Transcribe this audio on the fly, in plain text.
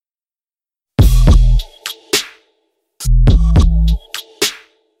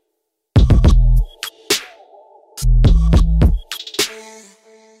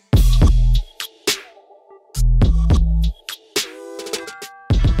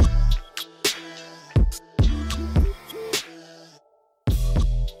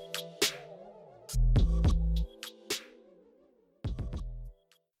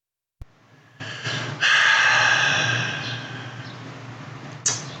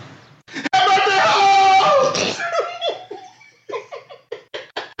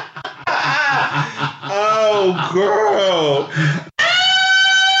girl.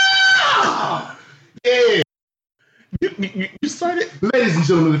 Yeah. You started. Ladies and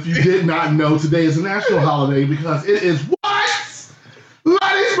gentlemen, if you did not know, today is a national holiday because it is what?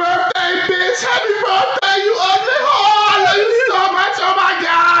 Lottie birthday, bitch! Happy birthday, you ugly whore! I love you so much. Oh my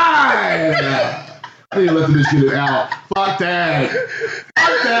god! I need to let the bitch get it out. Fuck that.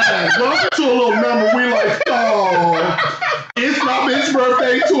 Fuck that. Welcome to a little number. We like, oh, it's my bitch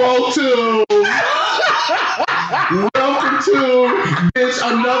birthday 202. Welcome to, bitch,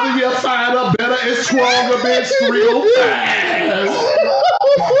 another year finer, better and stronger, bitch, 305.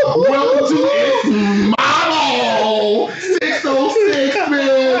 Welcome to It's Model 606,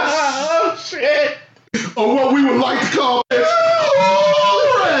 bitch. Oh shit! Or what we would like to call, bitch,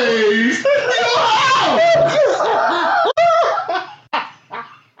 Praise.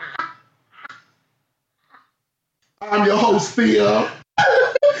 I'm your host, Thea.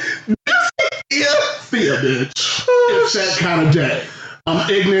 Thea, bitch. It's that kind of day. I'm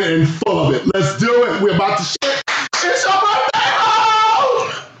ignorant and full of it. Let's do it. We're about to shit. It's your birthday!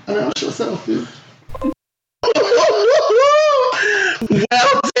 Oh! Announce yourself, bitch. Well,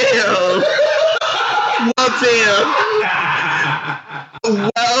 damn.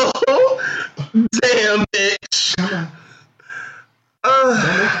 Well, damn, bitch. Come on.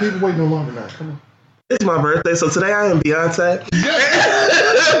 Don't make people wait no longer now. Come on. It's my birthday, so today I am Beyonce.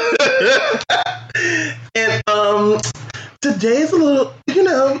 And today is a little,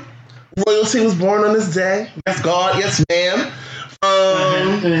 royalty was born on this day. Yes, God, yes, ma'am.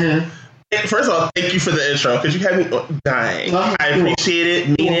 And first of all, thank you for the intro because you had me dying. I appreciate it,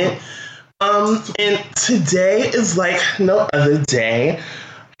 mean it. And today is like no other day.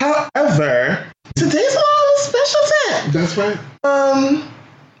 However, today's a little special day. That's right.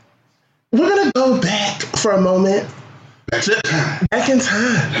 We're gonna go back for a moment. Back in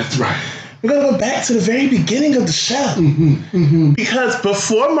time. That's right. We're gonna go back to the very beginning of the show. Because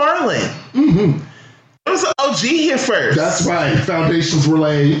before Marlon, there was an OG here first. That's right. Foundations were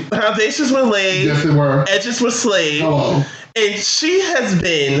laid. Yes, they were. Edges were slayed. Hello. And she has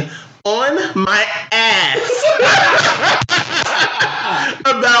been on my ass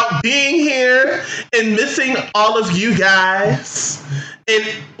about being here and missing all of you guys. And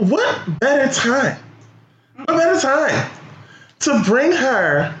what better time to bring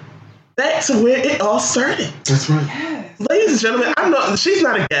her back to where it all started. That's right. Yes. Ladies and gentlemen, I know she's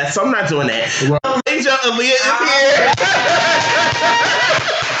not a guest, so I'm not doing that. Right. Ladies and gentlemen, Aaliyah is here.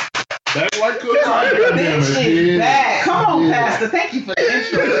 That's like good time. Bitch is back. Come on, Pastor. Thank you for the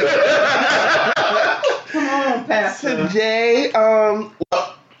intro. Come on, Pastor. Today,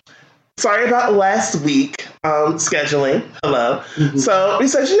 well, sorry about last week, scheduling. Hello. So we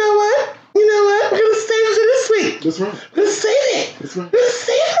said, you know what? We're gonna save it for this week. That's right. We're gonna save it. That's right. We're gonna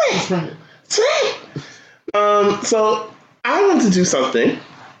save it. That's right. That's right. So I want to do something.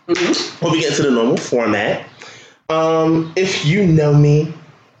 When we get to the normal format. If you know me,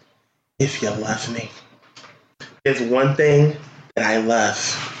 if you love me, there's one thing that I love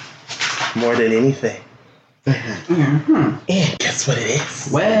more than anything. And guess what it is?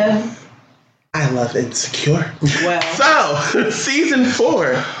 Well, I love Insecure. well. So, season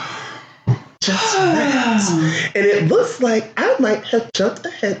 4 just wrapped. And it looks like I might have jumped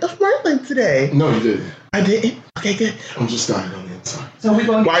ahead of Marlon today. No, you didn't. I didn't? Okay, good. I'm just dying on the inside. So we're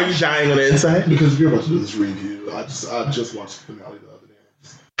going. Why are you dying on the inside? Because we're about to do this review. I just watched the finale the other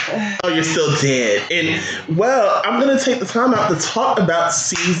day. Oh, you're still dead. And, well, I'm going to take the time out to talk about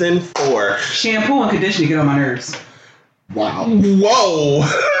season 4. Shampoo and conditioner get on my nerves. Wow. Whoa.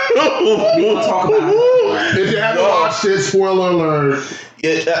 We gonna talk about it. If you haven't watched it, spoiler alert.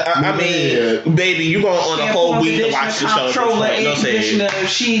 Yeah, I mean, baby, you going on a whole week to watch the show. Controller and No shade. conditioner.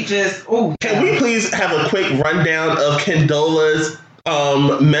 She just. Oh. Can we please have a quick rundown of Kendola's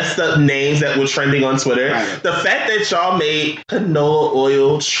messed up names that were trending on Twitter? Right. The fact that y'all made canola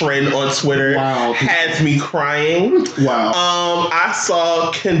oil trend on Twitter has me crying. Wow. I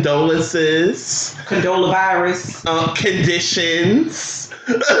saw condolences. Condola virus. Conditions.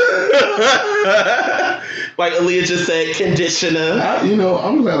 Like Aaliyah just said, conditioner.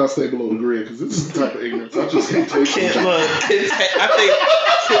 I'm glad I stayed below the grid because this is the type of ignorance I just can't take. I think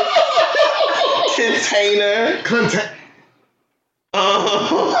container.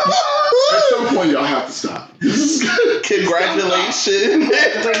 At some point, y'all have to stop. Congratulations.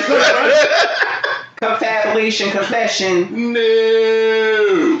 Confession.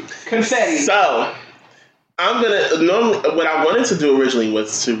 No. Confetti. So, what I wanted to do originally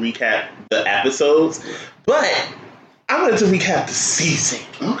was to recap the episodes, but I wanted to recap the season.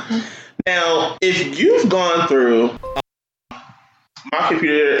 Okay. Now, if you've gone through My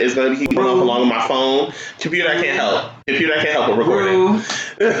computer is going to be keeping up along with my phone. Computer, I can't help. Computer, I can't help with recording.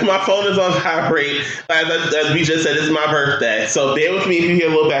 My phone is on vibrate. As we just said, it's my birthday. So bear with me if you hear a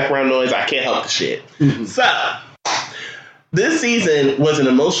little background noise. I can't help the shit. So, this season was an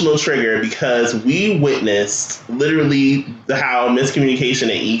emotional trigger because we witnessed literally how miscommunication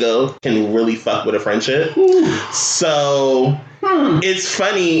and ego can really fuck with a friendship. So, it's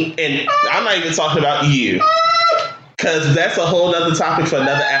funny, and I'm not even talking about you. Because that's a whole other topic for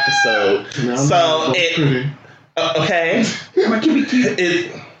another episode. No, okay. It's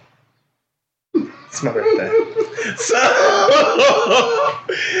my birthday.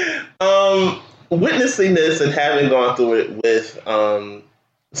 So, witnessing this and having gone through it with,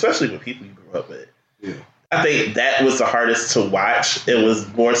 especially with people you grew up with, I think that was the hardest to watch. It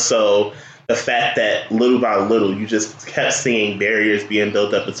was more so the fact that little by little, you just kept seeing barriers being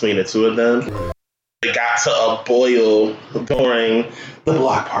built up between the two of them. It got to a boil during the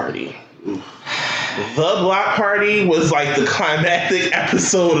block party. The block party was like the climactic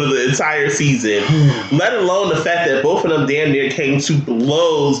episode of the entire season, let alone the fact that both of them damn near came to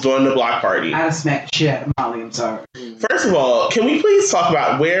blows during the block party. I'd have smacked shit out of Molly, I'm sorry. First of all, can we please talk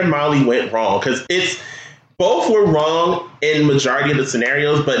about where Molly went wrong? Because both were wrong in majority of the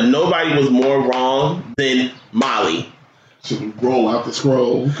scenarios, but nobody was more wrong than Molly. Should roll out the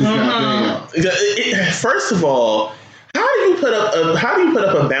scroll. First of all, how do you put up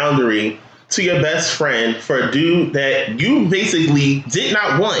a boundary to your best friend for a dude that you basically did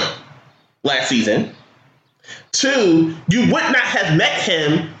not want last season? 2, you would not have met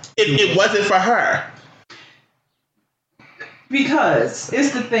him if it wasn't for her. Because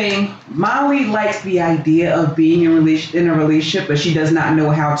it's the thing, Molly likes the idea of being in a relationship, but she does not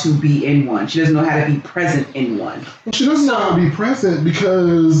know how to be in one. She doesn't know how to be present in one. She doesn't know how to be present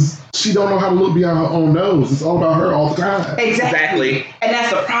because she don't know how to look beyond her own nose. It's all about her all the time. Exactly. And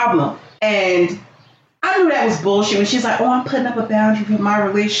that's the problem. And I knew that was bullshit when she's like, I'm putting up a boundary for my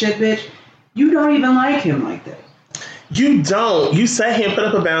relationship, bitch. You don't even like him like that. You don't. You sat here and put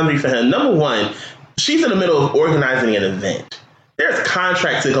up a boundary for him. Number one, she's in the middle of organizing an event. There's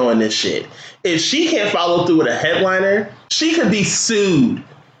contracts that go in this shit. If she can't follow through with a headliner, she could be sued.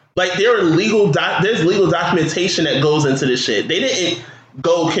 Like there's legal documentation that goes into this shit. They didn't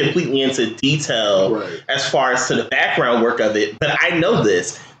go completely into detail as far as to the background work of it, but I know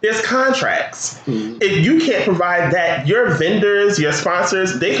this. There's contracts. If you can't provide that, your vendors, your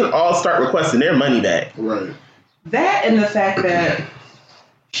sponsors, they can all start requesting their money back. Right. That and the fact that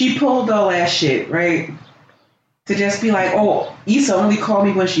she pulled all that shit, right? To just be like, Issa only call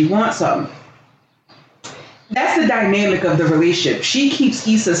me when she wants something. That's the dynamic of the relationship. She keeps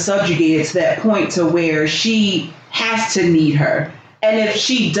Issa subjugated to that point to where she has to need her. And if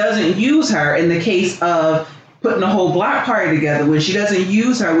she doesn't use her, in the case of putting a whole block party together, when she doesn't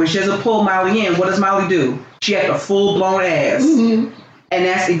use her, when she doesn't pull Molly in, what does Molly do? She had a full-blown ass. And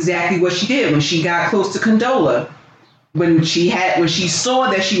that's exactly what she did when she got close to Condola. When she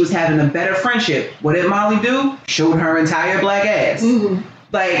saw that she was having a better friendship, what did Molly do? Showed her entire black ass.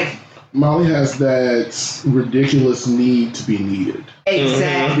 Like, Molly has that ridiculous need to be needed.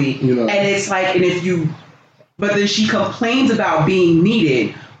 Exactly. And it's like, but then she complains about being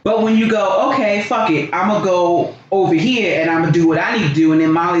needed. But when you go, okay, fuck it, I'm gonna go over here and I'm gonna do what I need to do, and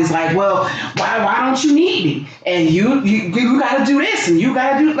then Molly's like, well, why don't you need me? And you gotta do this and you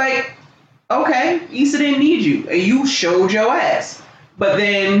gotta do like. Okay, Issa didn't need you, and you showed your ass. But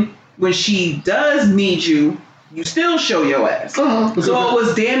then, when she does need you, you still show your ass. So it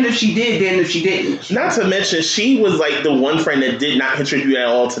was damned if she did, damned if she didn't. Not to mention, she was like the one friend that did not contribute at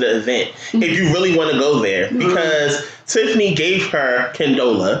all to the event. If you really want to go there, because Tiffany gave her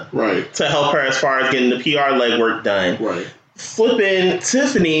Condola to help her as far as getting the PR legwork done. Flipping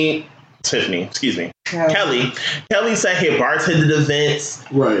Kelly sat here bartended events.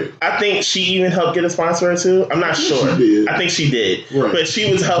 I think she even helped get a sponsor or two. I'm not sure. I think she did. But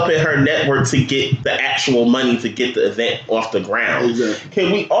she was helping her network to get the actual money to get the event off the ground.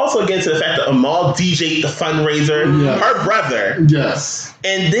 Can we also get to the fact that Amal DJ'd the fundraiser? Her brother.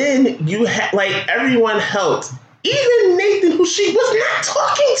 And then you had everyone helped. Even Nathan, who she was not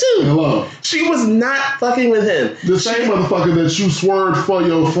talking to. She was not fucking with him. The same motherfucker that you swerved for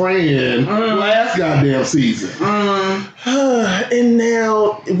your friend last goddamn season. And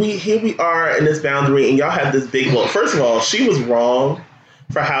now here we are in this boundary, and y'all have this big blow. First of all, she was wrong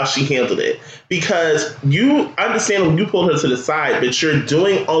for how she handled it. Because you understand when you pulled her to the side, but you're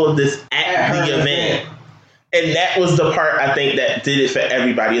doing all of this at the event. And that was the part I think that did it for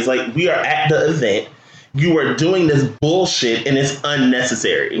everybody. It's like, we are at the event. you are doing this bullshit and it's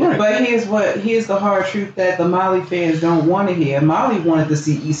unnecessary. But here's the hard truth that the Molly fans don't want to hear. Molly wanted to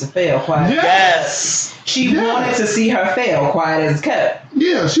see Issa fail quiet. Yes. She wanted to see her fail quiet as kept.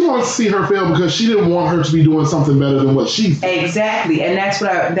 Yeah, she wanted to see her fail because she didn't want her to be doing something better than what she's doing. Exactly, and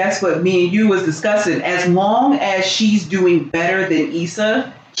that's what me and you was discussing. As long as she's doing better than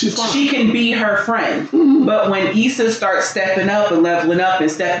Issa, she can be her friend. Mm-hmm. But when Issa starts stepping up and leveling up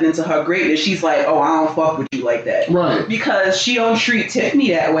and stepping into her greatness, she's like, oh, I don't fuck with you like that. Right. Because she don't treat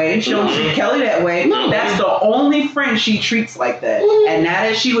Tiffany that way. She don't treat Kelly that way. No. That's the only friend she treats like that. Mm-hmm. And now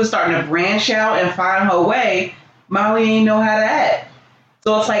that she was starting to branch out and find her way, Molly ain't know how to act.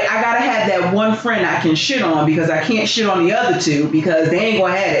 So it's like, I gotta have that one friend I can shit on because I can't shit on the other two because they ain't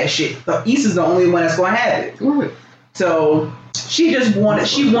gonna have that shit. So Issa's the only one that's gonna have it. Right. So she wanted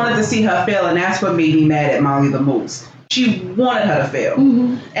to see her fail, and that's what made me mad at Molly the most. She wanted her to fail.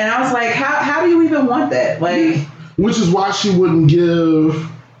 Mm-hmm. And I was like, how do you even want that? Like, which is why she wouldn't give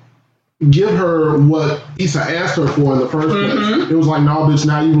her what Issa asked her for in the first place. It was like, no, bitch,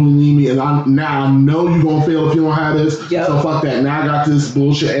 now you really need me, and now I know you're gonna fail if you don't have this. Yep. So fuck that. Now I got this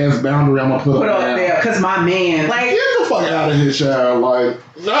bullshit ass boundary I'm gonna put up there because my man, like, get the fuck out of here, child. Like,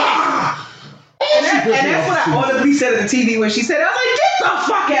 And that's what I audibly said at the TV when she said, I was like, get the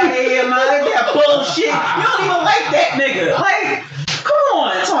fuck out of here, man. That bullshit. You don't even like that nigga. Like, come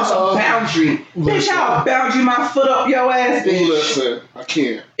on. It's on some boundary. Bitch, I'll boundary my foot up your ass, bitch. Listen, I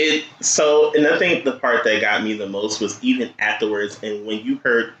can't. And I think the part that got me the most was even afterwards, and when you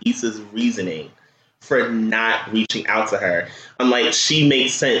heard Issa's reasoning for not reaching out to her, I'm like, she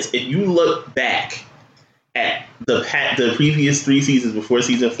makes sense. If you look back at the previous 3 seasons before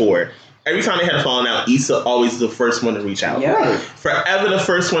season 4, every time they had a falling out, Issa always the first one to reach out. Yeah. Forever the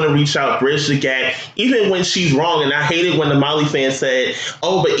first one to reach out, bridge the gap, even when she's wrong. And I hated when the Molly fans said,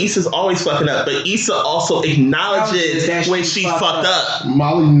 oh, but Issa's always fucking up. But Issa also acknowledges when she fucked up.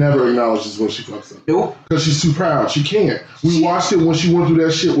 Molly never acknowledges when she fucks up. Nope. Because she's too proud. She can't. We watched it when she went through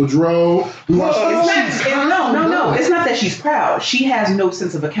that shit with Dro. No. It's not that she's proud. She has no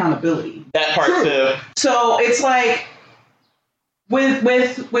sense of accountability. That part too. So it's like, With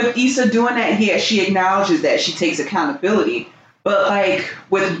Issa doing that here, she acknowledges that she takes accountability. But like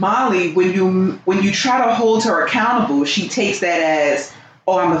with Molly, when you try to hold her accountable, she takes that as,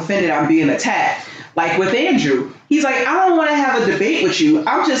 oh, I'm offended, I'm being attacked. Like with Andrew, he's like, I don't want to have a debate with you.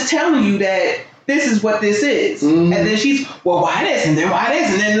 I'm just telling you that this is what this is. Mm-hmm. And then she's, well, why this? And then why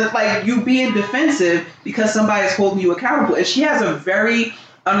this? And then like you being defensive because somebody's holding you accountable. And she has a very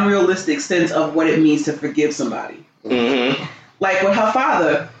unrealistic sense of what it means to forgive somebody. Mm-hmm. Like with her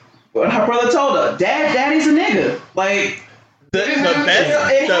father, what her brother told her, Daddy's a nigga. Like the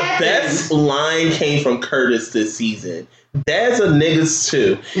best line came from Curtis this season. Dad's a niggas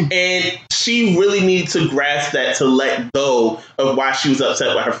too, and she really needed to grasp that to let go of why she was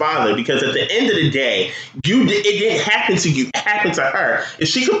upset with her father. Because at the end of the day, it didn't happen to you; it happened to her. If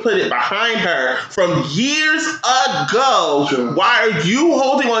she could put it behind her from years ago, sure. Why are you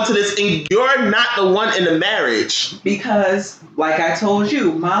holding on to this and you're not the one in the marriage? Because, like I told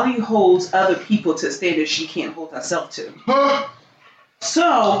you, Molly holds other people to standards she can't hold herself to. Huh?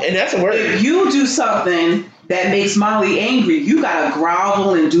 So, and that's a word. If you do something that makes Molly angry, you gotta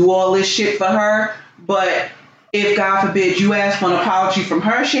grovel and do all this shit for her. But if, God forbid, you ask for an apology from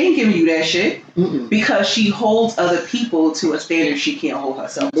her, she ain't giving you that shit. Mm-mm. Because she holds other people to a standard she can't hold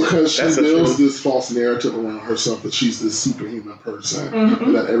herself to. Because she builds this false narrative around herself that she's this superhuman person. Mm-hmm.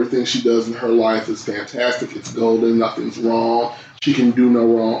 And that everything she does in her life is fantastic, it's golden, nothing's wrong, she can do no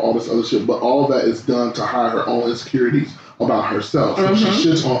wrong, all this other shit. But all that is done to hide her own insecurities about herself. So she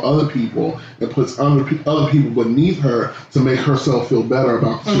shits on other people and puts other people beneath her to make herself feel better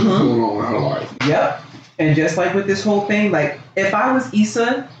about the shit that's going on in her life. Yep. And just like with this whole thing, like if I was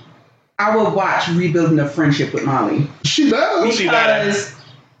Issa, I would watch rebuilding a friendship with Molly. She does. Because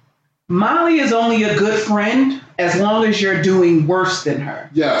Molly is only a good friend as long as you're doing worse than her.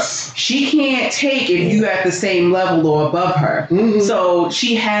 Yes. She can't take if you at the same level or above her. Mm-hmm. So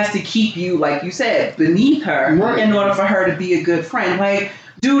she has to keep you, like you said, beneath her in order for her to be a good friend. Like,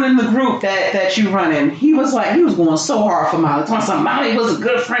 dude in the group that you running, he was going so hard for Molly. Talking about Molly was a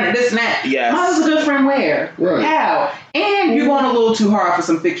good friend and this and that. Yes. Molly's a good friend where? Right. How? And you're going a little too hard for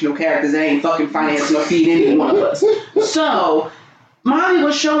some fictional characters that ain't fucking financing or feeding any one of us. So Molly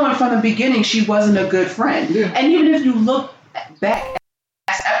was showing from the beginning she wasn't a good friend. Yeah. And even if you look back at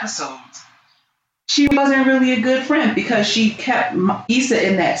past episodes, she wasn't really a good friend because she kept Issa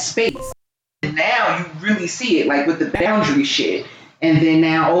in that space. And now you really see it, like with the boundary shit. And then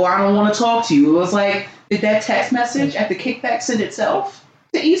now, I don't want to talk to you. It was like, did that text message at the kickback send itself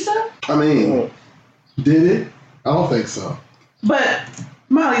to Issa? I mean, Did it? I don't think so. But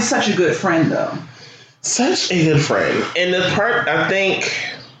Molly's such a good friend, though. Such a good friend. And the part, I think,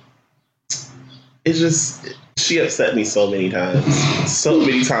 it's just, she upset me so many times. So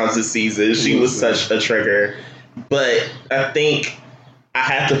many times this season. She was such a trigger. But I think I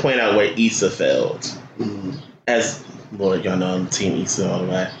have to point out where Issa failed. As, Lord, y'all know I'm Team Issa all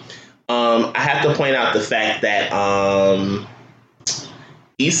the way. I have to point out the fact that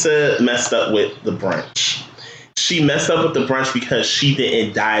Issa messed up with the brunch. She messed up with the brunch because she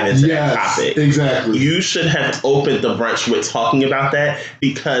didn't dive into that topic. Exactly. You should have opened the brunch with talking about that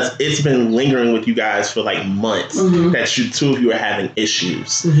because it's been lingering with you guys for like months that you two of you are having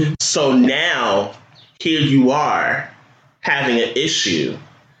issues. So now here you are having an issue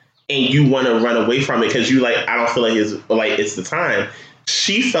and you want to run away from it because you like, I don't feel like it's the time.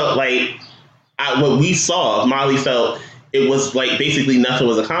 She felt like what we saw, Molly felt it was like basically nothing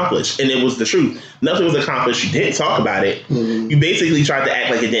was accomplished. And it was the truth. Nothing was accomplished. You didn't talk about it. You basically tried to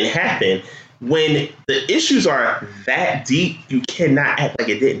act like it didn't happen. When the issues are that deep, you cannot act like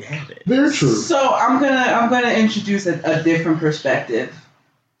it didn't happen. Very true. So I'm gonna introduce a different perspective.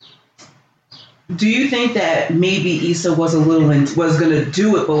 Do you think that maybe Issa was gonna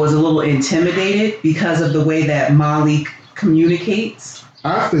do it, but was a little intimidated because of the way that Molly communicates?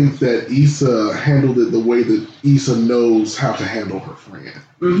 I think that Issa handled it the way that Issa knows how to handle her friend.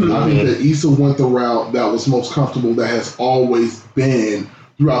 I think that Issa went the route that was most comfortable, that has always been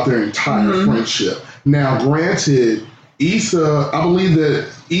throughout their entire friendship. Now, granted, Issa, I believe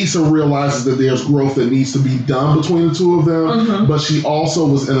that Issa realizes that there's growth that needs to be done between the two of them, but she also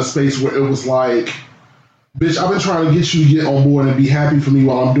was in a space where it was like, bitch, I've been trying to get you to get on board and be happy for me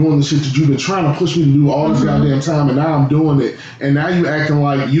while I'm doing the shit that you've been trying to push me to do all this goddamn time, and now I'm doing it, and now you acting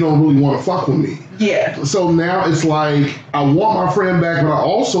like you don't really want to fuck with me. Yeah. So now it's like, I want my friend back, but I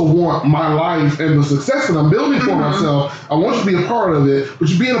also want my life and the success that I'm building for myself. I want you to be a part of it, but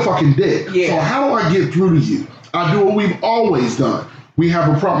you're being a fucking dick. Yeah. So how do I get through to you? I do what we've always done. We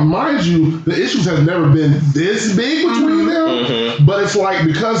have a problem. Mind you, the issues have never been this big between them, but it's like,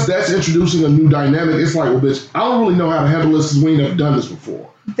 because that's introducing a new dynamic, it's like, well, bitch, I don't really know how to handle this because we ain't never done this before.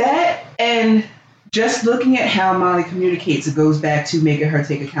 That, and just looking at how Molly communicates, it goes back to making her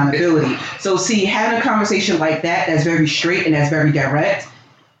take accountability. So see, having a conversation like that, that's very straight and that's very direct,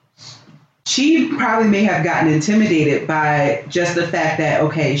 she probably may have gotten intimidated by just the fact that,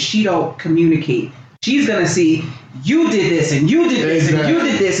 okay, she don't communicate. She's going to see, you did this and you did this and you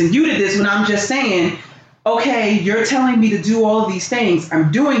did this and you did this, when I'm just saying, okay, you're telling me to do all of these things,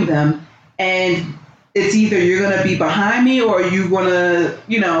 I'm doing them, and it's either you're going to be behind me or you want to,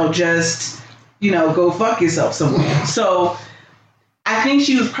 just, go fuck yourself somewhere. So I think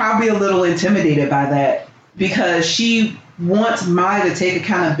she was probably a little intimidated by that because she wants Molly to take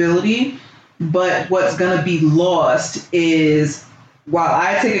accountability, but what's going to be lost is, while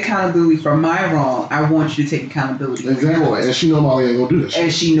I take accountability for my wrong, I want you to take accountability. Exactly. And she knows Molly ain't gonna do this.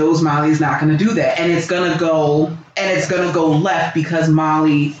 And she knows Molly's not gonna do that. And it's gonna go left because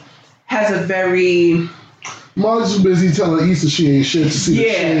Molly has a very... Molly's too busy telling Issa she ain't shit to see that she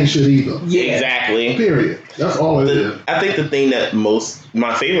ain't shit either. Yeah. Exactly. Period. That's all it is. I think the thing that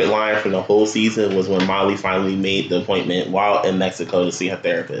my favorite line from the whole season was when Molly finally made the appointment while in Mexico to see her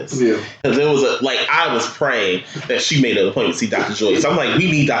therapist. Yeah. Because it was I was praying that she made an appointment to see Dr. Joyce. I'm like, we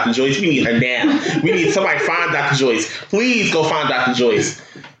need Dr. Joyce. We need her now. We need somebody find Dr. Joyce. Please go find Dr. Joyce.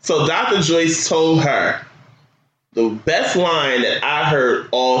 So Dr. Joyce told her the best line that I heard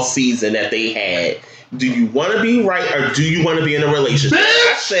all season that they had. Do you want to be right or do you want to be in a relationship? Bitch!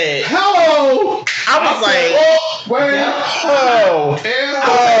 I said, hello! I was like,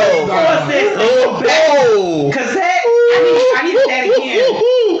 Because that, I need that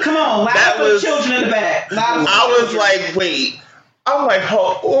again. Come on, loud for the children in the back. I was like, wait. I'm like, and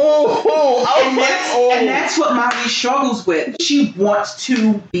that's what Molly struggles with. She wants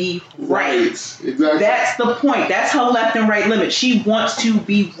to be right. Exactly. That's the point. That's her left and right limit. She wants to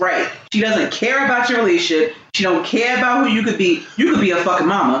be right. She doesn't care about your relationship. She don't care about who you could be. You could be a fucking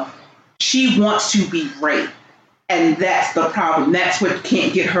mama. She wants to be right. And that's the problem. That's what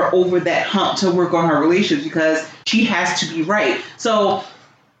can't get her over that hump to work on her relationships because she has to be right. So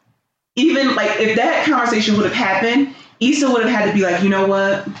even like if that conversation would have happened, Issa would have had to be like, you know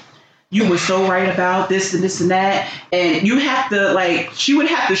what? You were so right about this and this and that. And you have to she would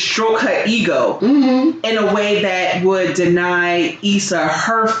have to stroke her ego in a way that would deny Issa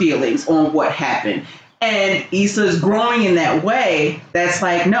her feelings on what happened. And Issa's growing in that way. That's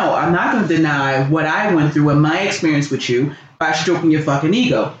like, no, I'm not going to deny what I went through and my experience with you by stroking your fucking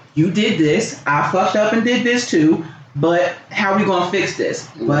ego. You did this. I fucked up and did this too. But how we gonna fix this?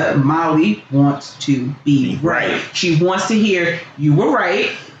 But Molly wants to be right. She wants to hear you were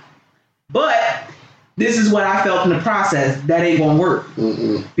right, but this is what I felt in the process. That ain't gonna work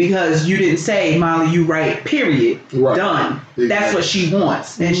because you didn't say, Molly, you right. Period. Right. Done. Exactly. That's what she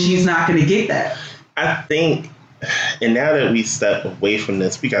wants, and she's not gonna get that. I think, and now that we step away from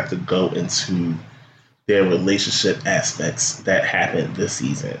this, we got to go into their relationship aspects that happened this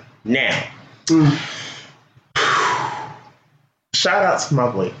season. Now. Shout out to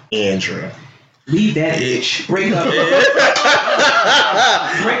my boy Andrew. Leave that bitch. Break up.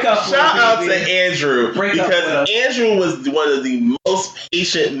 Break up. Shout out to Andrew because Andrew was one of the most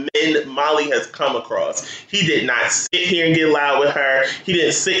patient men Molly has come across. He did not sit here and get loud with her. He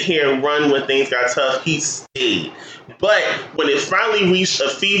didn't sit here and run when things got tough. He stayed. But when it finally reached a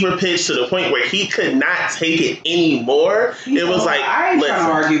fever pitch to the point where he could not take it anymore, it was like, I ain't trying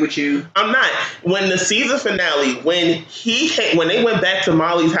to argue with you. I'm not. When the season finale, when they went back to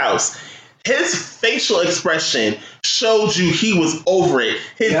Molly's house, his facial expression showed you he was over it.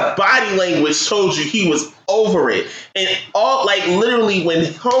 His body language showed you he was over it. And all, like, literally when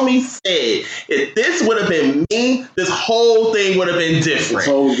homie said, if this would have been me, this whole thing would have been different.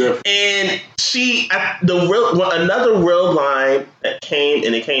 Totally different. And another real line that came,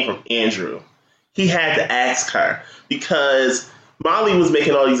 and it came from Andrew. He had to ask her because Molly was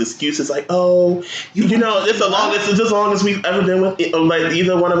making all these excuses like, oh, you know, it's the longest we've ever been with, like,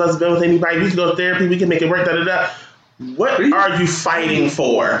 either one of us been with anybody. We can go to therapy. We can make it work, da-da-da. What are you fighting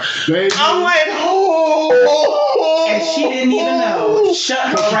for? Baby. I'm like, oh. And she didn't even know. Shut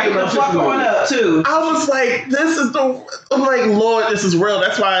her right the fuck on up, too. I was like, I'm like, Lord, this is real.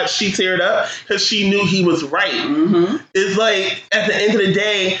 That's why she teared up, because she knew he was right. Mm-hmm. It's like, at the end of the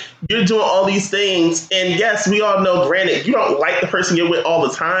day, you're doing all these things. And yes, we all know, granted, you don't like the person you're with all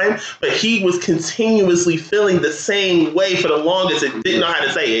the time, but he was continuously feeling the same way for the longest and didn't know how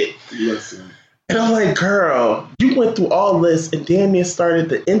to say it. Listen. And I'm like, girl, you went through all this and damn near started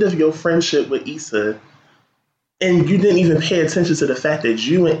the end of your friendship with Issa. And you didn't even pay attention to the fact that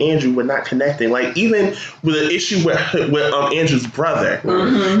you and Andrew were not connecting. Like, even with an issue with Andrew's brother,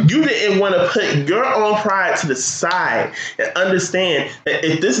 you didn't want to put your own pride to the side and understand that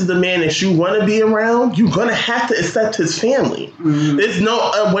if this is the man that you want to be around, you're going to have to accept his family. There's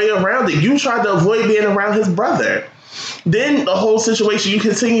no way around it. You tried to avoid being around his brother. Then the whole situation, you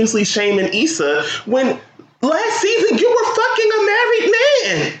continuously shaming Issa when last season you were fucking a married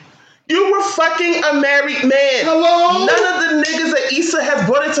man. You were fucking a married man. Hello? None of the niggas that Issa has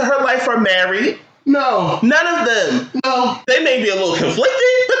brought into her life are married. No. None of them. No. They may be a little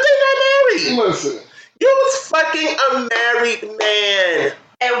conflicted, but they're not married. Listen. You was fucking a married man.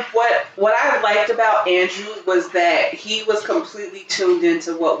 And what I liked about Andrew was that he was completely tuned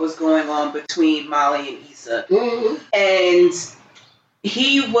into what was going on between Molly and Issa. Mm-hmm. And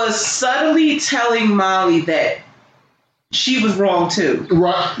he was subtly telling Molly that she was wrong too.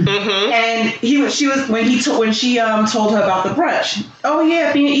 Right. Mm-hmm. And when she told her about the brunch. Oh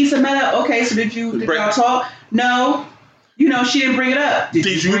yeah, me and Issa met up. Okay, so did y'all talk? No. You know, she didn't bring it up.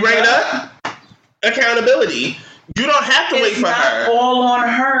 Did you bring it up? Accountability. You don't have to wait for her. It's not all on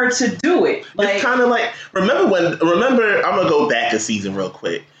her to do it. Like, it's kind of like, remember, I'm going to go back a season real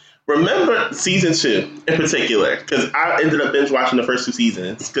quick. Remember season 2 in particular, because I ended up binge watching the first 2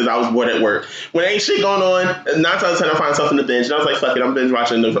 seasons because I was bored at work. When ain't shit going on, 9 times out of 10 I find something to binge, and I was like, fuck it, I'm binge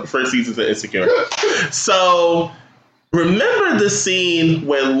watching the first seasons of Insecure. So, remember the scene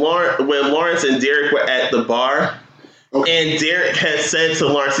when Lawrence and Derek were at the bar, and Derek had said to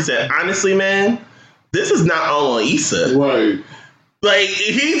Lawrence, he said, honestly, man, this is not all on Issa. Right. Like,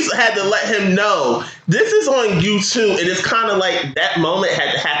 he's had to let him know, this is on you too. And it's kind of like that moment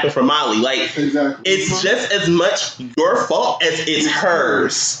had to happen for Molly. Like, exactly. It's just as much your fault as it's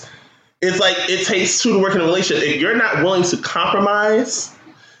hers. It's like, it takes two to work in a relationship. If you're not willing to compromise,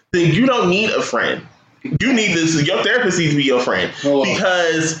 then you don't need a friend. You need this. Your therapist needs to be your friend.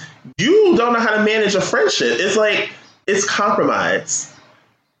 Because you don't know how to manage a friendship. It's like, it's compromise.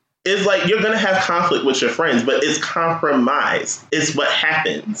 It's like you're going to have conflict with your friends, but it's compromise. It's what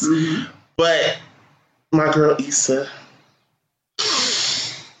happens. Mm-hmm. But my girl Issa.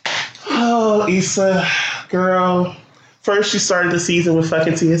 Oh, Issa, girl. First, she started the season with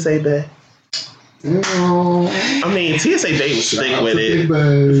fucking TSA Bay. I mean, TSA Bay was thick with it.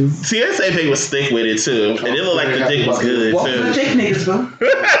 TSA Bay was thick with it too, and it looked like the dick was good too. The dick niggas, bro.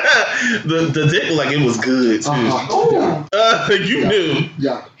 the dick looked like it was good too. You knew.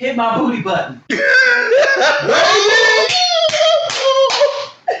 Yeah. Hit my booty button. I'm like, what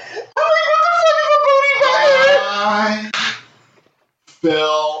the fuck is a booty button? I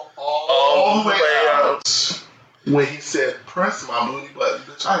fell all the way out when press my booty button,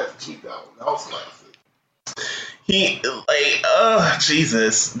 bitch. I had to tweet that one. That was classic.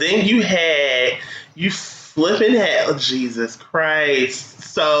 Jesus. Then you flipping hell, Jesus Christ.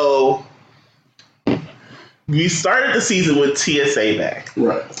 So we started the season with TSA back.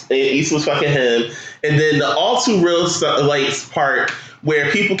 Right. And Issa was fucking him. And then the all too real part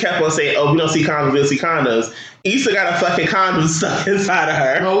where people kept on saying, oh, we don't see condoms, we don't see condoms. Issa got a fucking condom stuck inside of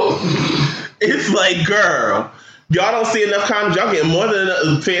her. Oh. It's like, girl, y'all don't see enough condoms. Y'all get more than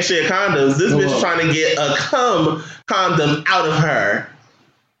a fair share of condoms. This bitch trying to get a condom out of her.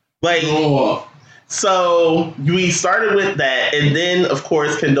 Like, so we started with that. And then, of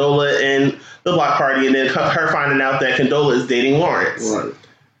course, Condola and the block party. And then her finding out that Condola is dating Lawrence. Right.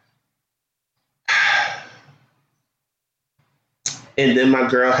 And then my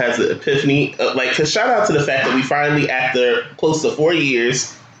girl has an epiphany. Cause shout out to the fact that we finally, after close to 4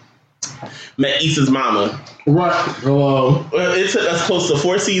 years, met Issa's mama. Right. Hello. It took us close to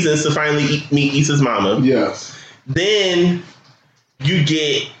 4 seasons to finally meet Issa's mama. Yes. Then you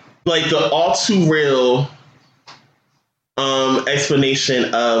get like the all too real explanation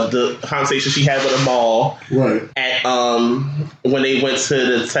of the conversation she had with Amal. Right. At when they went to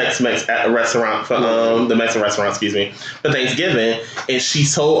the Tex-Mex at a restaurant for the Mexican restaurant, for Thanksgiving, and she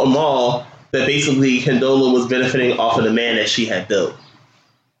told Amal that basically Condola was benefiting off of the man that she had built.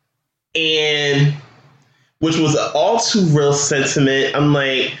 And which was an all too real sentiment. I'm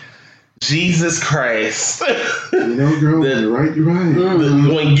like, Jesus Christ. You know, girl, you're right.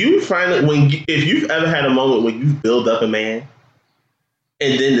 When you if you've ever had a moment when you build up a man,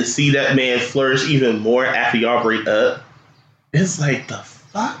 and then to see that man flourish even more after y'all break up, it's like, the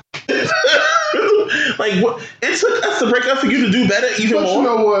fuck? Like, what? It took us to break up for you to do better even more? You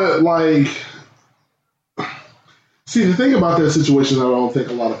know what? Like, see, the thing about that situation that I don't think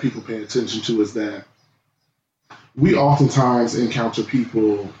a lot of people pay attention to is that we oftentimes encounter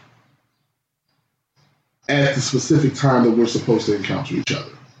people at the specific time that we're supposed to encounter each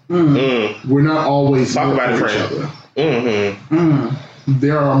other. Mm. We're not always talk about each other. Mm-hmm. Mm.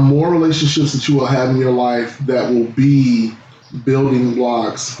 There are more relationships that you will have in your life that will be building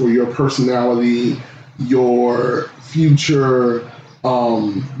blocks for your personality, your future.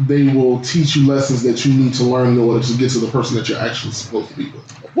 They will teach you lessons that you need to learn in order to get to the person that you're actually supposed to be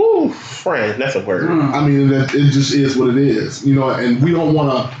with. Woo, friend, that's a word. I mean, it just is what it is, you know. And we don't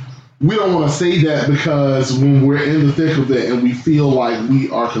want to say that because when we're in the thick of it and we feel like we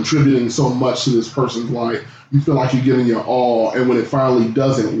are contributing so much to this person's life, you feel like you're giving your all, and when it finally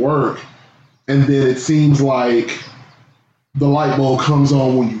doesn't work, and then it seems like the light bulb comes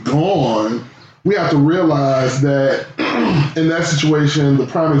on when you're gone, we have to realize that in that situation, the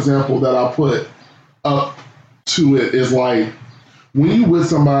prime example that I'll put up to it is like, when you with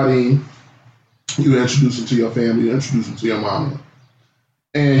somebody, you introduce them to your family, you introduce them to your mama.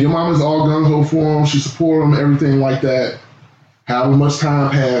 And your mama's all gung-ho for them, she support them, everything like that. However much time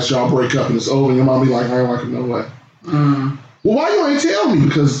passed, y'all break up and it's over, and your mom be like, I ain't like it no way. Mm. Well, why you ain't tell me?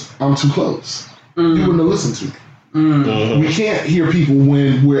 Because I'm too close. You wouldn't have listened to me. Mm-hmm. We can't hear people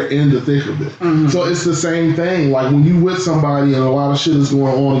when we're in the thick of it. Mm-hmm. So it's the same thing. Like when you with somebody and a lot of shit is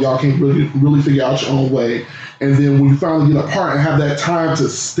going on and y'all can't really figure out your own way. And then when you finally get apart and have that time to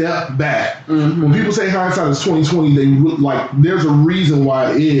step back. Mm-hmm. When people say hindsight is 20/20, they like there's a reason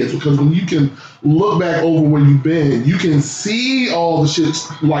why it is. Because when you can look back over where you've been, you can see all the shit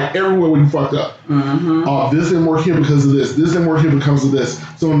like everywhere where you fucked up. Mm-hmm. This didn't work here because of this. This didn't work here because of this.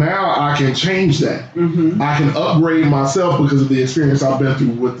 So now I can change that. Mm-hmm. I can upgrade myself because of the experience I've been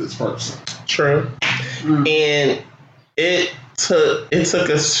through with this person. True. Mm-hmm. And it took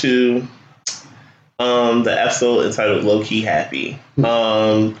us to the episode entitled Low Key Happy,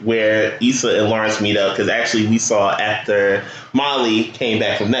 where Issa and Lawrence meet up, because actually we saw after Molly came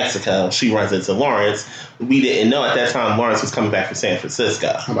back from Mexico, she runs into Lawrence. We didn't know at that time Lawrence was coming back from San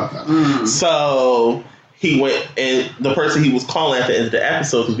Francisco. How about that? Mm. So he went, and the person he was calling at the end of the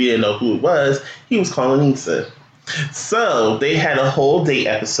episode, because we didn't know who it was, he was calling Issa. So they had a whole date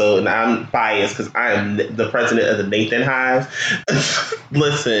episode, and I'm biased because I am the president of the Nathan Hive.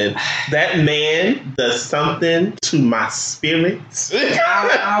 Listen, that man does something to my spirit.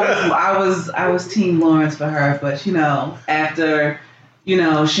 I was Team Lawrence for her, but after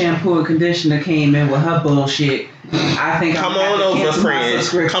shampoo and conditioner came in with her bullshit, I think Come on over,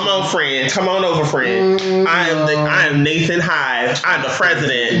 friend. I am Nathan Hive. I'm the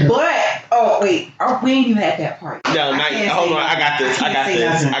president. But wait, we ain't even at that part. No, not yet. Hold on. I got this.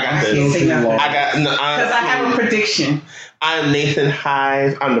 Because I have a prediction. I'm Nathan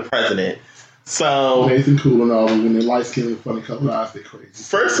Hive. I'm the president. So Nathan cool and all, but when they light skin and funny colored eyes, they crazy.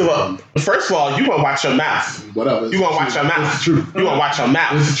 First of all, you gonna watch your mouth. Whatever. You gonna watch your mouth. It's the truth. You gonna watch your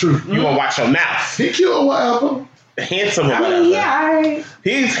mouth. It's the truth. You gonna watch your mouth. He cute or whatever. Handsome or whatever. I mean, yeah,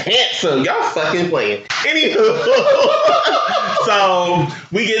 He's handsome. Y'all fucking playing. Anywho, so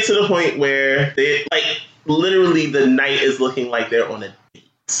we get to the point where they like literally the night is looking like they're on a date,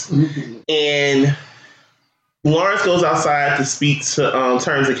 and Lawrence goes outside to speak to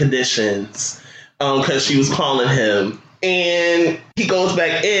terms and conditions because she was calling him, and he goes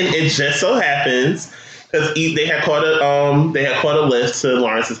back in. It just so happens because they had caught a lift to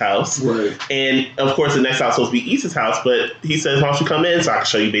Lawrence's house, Right. and of course the next house was supposed to be Issa's house, but he says, "Why don't you come in so I can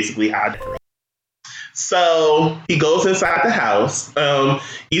show you basically how I decorate." So he goes inside the house.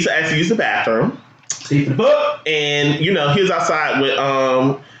 Issa actually used the bathroom, and he was outside with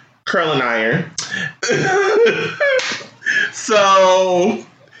curling iron. So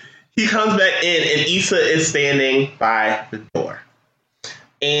he comes back in, and Issa is standing by the door.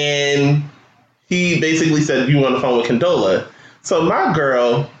 And he basically said, "You on the phone with Condola?" So my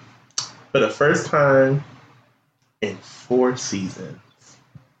girl, for the first time in 4 seasons,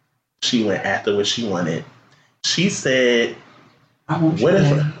 she went after what she wanted. She said, "What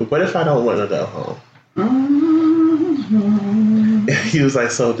if I don't want to go home?" Mm-hmm. He was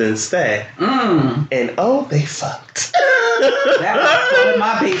like, "So then stay." And they fucked. That was in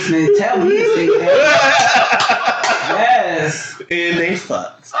my basement. Tell me to say that. Yes. And they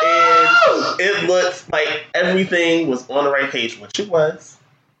fucked. And it looked like everything was on the right page, which it was.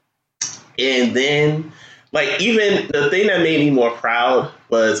 And then, like, even the thing that made me more proud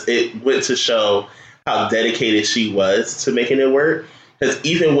was it went to show how dedicated she was to making it work. Because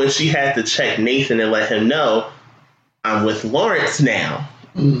even when she had to check Nathan and let him know, "I'm with Lawrence now,"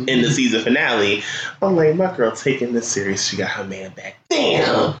 in the season finale, I'm like, my girl taking this serious. She got her man back.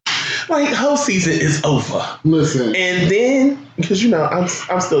 Damn. Like, whole season is over. Listen. And then, because, I'm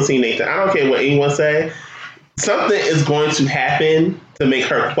still seeing Nathan. I don't care what anyone say. Something is going to happen to make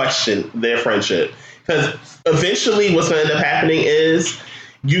her question their friendship. Because eventually what's going to end up happening is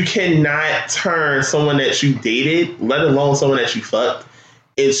you cannot turn someone that you dated, let alone someone that you fucked,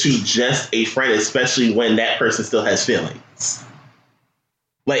 into just a friend, especially when that person still has feelings.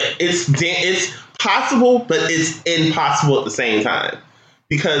 Like, it's possible, but it's impossible at the same time.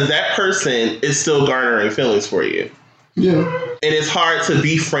 Because that person is still garnering feelings for you. Yeah. And it's hard to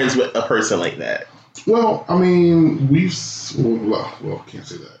be friends with a person like that. Well, I mean, can't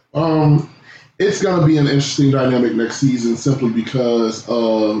say that. It's going to be an interesting dynamic next season simply because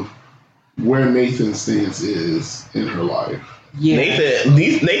of where Nathan's stance is in her life. Yeah. Nathan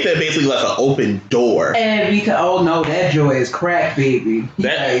basically left an open door. And that joy is crack, baby.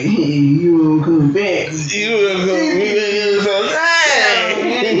 Like, you will come back. I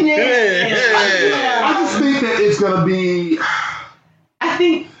just think that it's going to be... I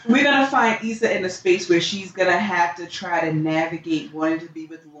think we're going to find Issa in a space where she's going to have to try to navigate wanting to be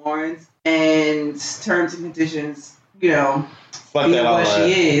with Lawrence and terms and conditions, being what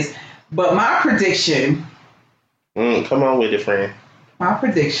she is. But my prediction... come on with it, friend. My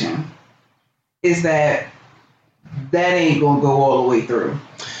prediction is that ain't going to go all the way through.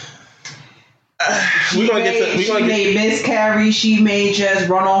 She may miscarry. She may just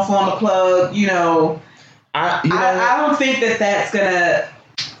run off on the plug. I don't think that that's gonna.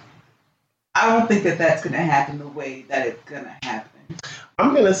 I don't think that that's gonna happen the way that it's gonna happen.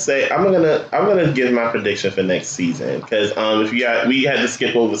 I'm gonna give my prediction for next season because we had to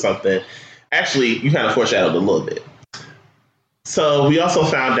skip over something. Actually, you kind of foreshadowed a little bit. So we also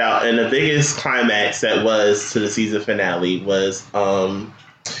found out, and the biggest climax that was to the season finale was Lawrence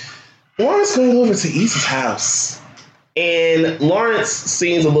going over to Issa's house. And Lawrence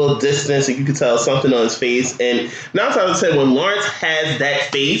seems a little distant, and you can tell something on his face. And 9 times out of 10, when Lawrence has that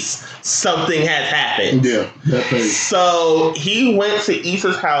face, something has happened. Yeah, that face. So he went to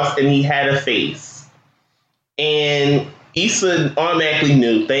Issa's house, and he had a face. And Issa automatically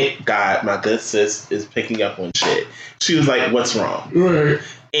knew, thank God, my good sis is picking up on shit. She was like, "What's wrong?" Right.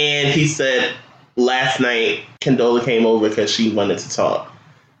 And he said, last night, Condola came over because she wanted to talk.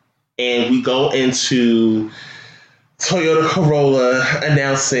 And we go into Toyota Corolla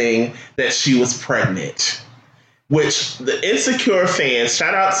announcing that she was pregnant. Which the Insecure fans,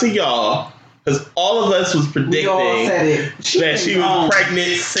 shout out to y'all, because all of us was predicting that she was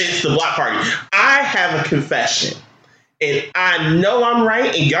pregnant since the block party. I have a confession. And I know I'm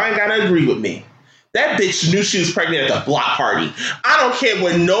right, and y'all ain't gotta agree with me. That bitch knew she was pregnant at the block party. I don't care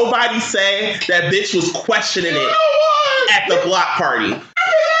what nobody say. That bitch was questioning it at the block party.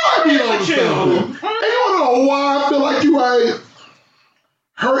 I be on something. And you wanna know why I feel like you ain't?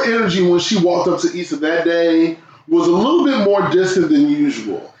 her energy when she walked up to Issa that day was a little bit more distant than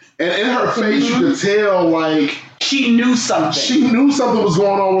usual. And in her face, you could tell, like... She knew something. She knew something was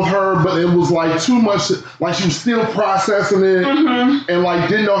going on with her, but it was, like, too much... Like, she was still processing it and, like,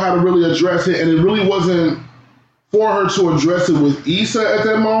 didn't know how to really address it. And it really wasn't for her to address it with Issa at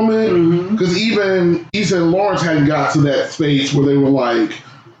that moment. Because even Issa and Lawrence hadn't got to that space where they were, like,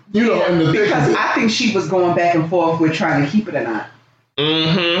 you know, in the thick of it. Because I think she was going back and forth with trying to keep it or not.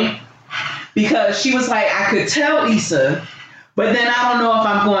 Because she was like, I could tell Issa... But then I don't know if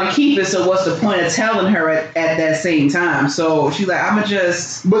I'm going to keep it, so what's the point of telling her at that same time? So she's like, I'm going to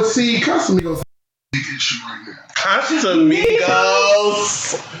just... But see, Casamigos is a big issue right now.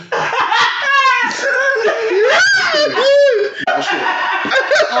 Casamigos!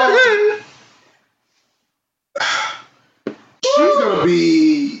 She's going to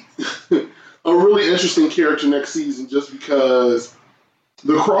be a really interesting character next season just because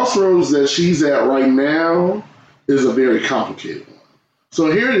the crossroads that she's at right now is a very complicated one. So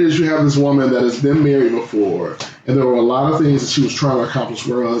here it is, you have this woman that has been married before, and there were a lot of things that she was trying to accomplish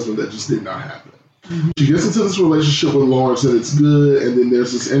with her husband that just did not happen. She gets into this relationship with Lawrence, and it's good, and then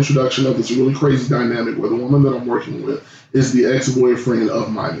there's this introduction of this really crazy dynamic where the woman that I'm working with is the ex-boyfriend of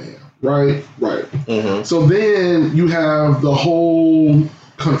my man. Right? Right. So then you have the whole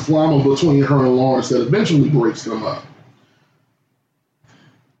conflammation between her and Lawrence that eventually breaks them up.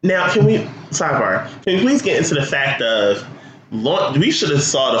 Now, can we please get into the fact of, we should have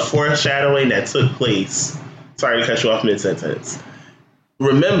saw the foreshadowing that took place. Sorry to cut you off mid-sentence.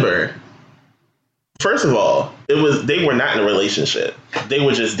 Remember, first of all, they were not in a relationship. They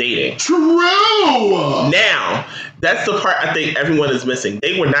were just dating. True! Now, that's the part I think everyone is missing.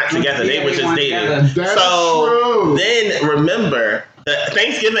 They were not together. They were just dating. That's true. Then remember, the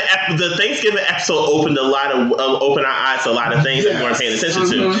Thanksgiving episode opened opened our eyes to a lot of things that we weren't paying attention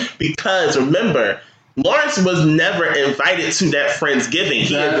to. Because remember, Lawrence was never invited to that Friendsgiving.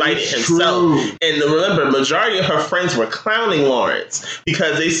 He invited himself. True. And remember, majority of her friends were clowning Lawrence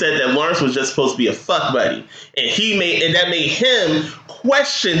because they said that Lawrence was just supposed to be a fuck buddy. And that made him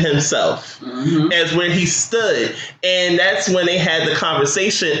question himself as where he stood. And that's when they had the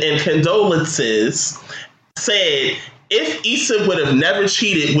conversation and condolences said, if Issa would have never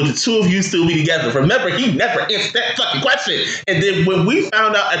cheated, would the two of you still be together? Remember, he never answered that fucking question. And then when we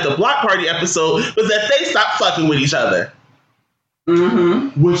found out at the block party episode was that they stopped fucking with each other.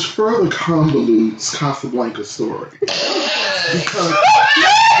 Which further convolutes Casablanca's story. Because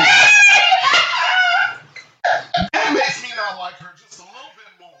that makes me not like her just a little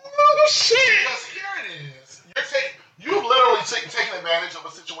bit more. Oh, shit. Because here it is. You've literally taken advantage of a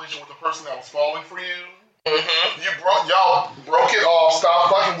situation with the person that was falling for you. Y'all broke it off,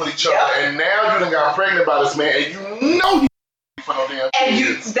 stopped fucking with each other, and now you done got pregnant by this man, and you know for no damn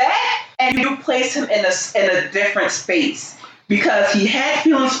and you place him in a different space because he had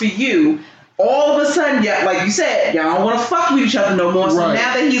feelings for you. All of a sudden, like you said, y'all don't want to fuck with each other no more. So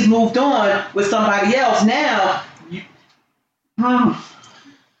now that he's moved on with somebody else, now you.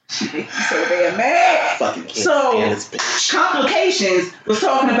 She makes me so damn mad. Fucking can't stand this bitch. Complications was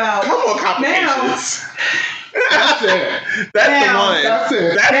talking about. Come on, complications. That's it. That's the one. That's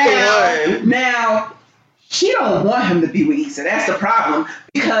it. That's the one. Now, she don't want him to be with Issa. That's the problem.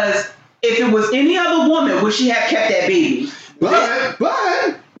 Because if it was any other woman, would she have kept that baby? But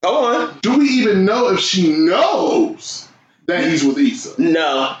go on. Do we even know if she knows that he's with Issa?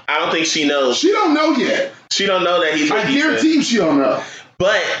 No, I don't think she knows. She don't know yet. She don't know that he's with Issa. I guarantee you she don't know.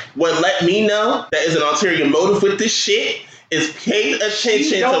 But what let me know that is an ulterior motive with this shit is pay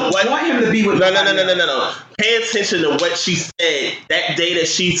attention to what. Want him to be with No. Pay attention to what she said that day that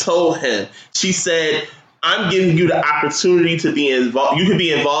she told him. She said, "I'm giving you the opportunity to be involved. You can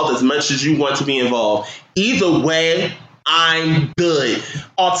be involved as much as you want to be involved. Either way, I'm good."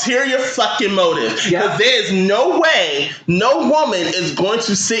 Ulterior fucking motive. Because there's no way no woman is going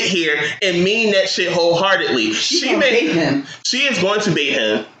to sit here and mean that shit wholeheartedly. She bait him. She is going to bait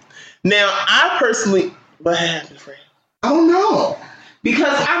him. Now, I personally... What happened, Fred? I don't know.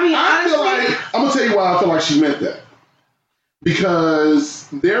 Because, I mean, I feel like... I'm going to tell you why I feel like she meant that. Because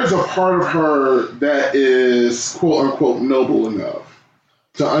there's a part of her that is, quote-unquote, noble enough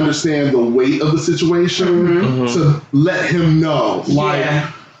to understand the weight of the situation, to let him know. Like,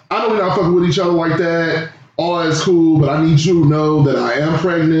 I know we're not fucking with each other like that. All that's cool, but I need you to know that I am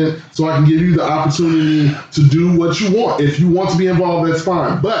pregnant so I can give you the opportunity to do what you want. If you want to be involved, that's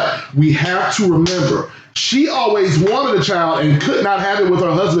fine. But we have to remember, she always wanted a child and could not have it with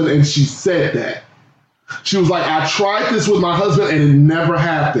her husband, and she said that. She was like, I tried this with my husband and it never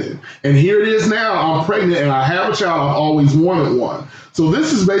happened. And here it is now. I'm pregnant and I have a child. I've always wanted one. So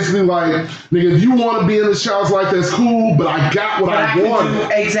this is basically like, nigga, if you want to be in this child's life, that's cool, but I got what I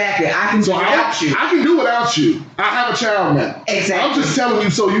wanted. Exactly. I can do without you. I can do without you. I have a child now. Exactly. I'm just telling you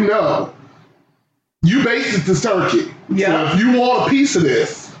so you know. You basic this turkey. Yeah. So if you want a piece of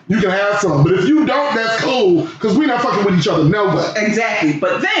this, you can have some. But if you don't, that's cool, because we're not fucking with each other no way. Exactly.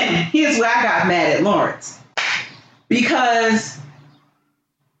 But then, here's where I got mad at Lawrence. Because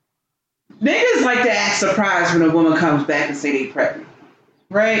niggas like to act surprised when a woman comes back and say they pregnant.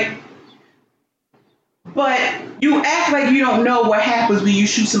 Right? But you act like you don't know what happens when you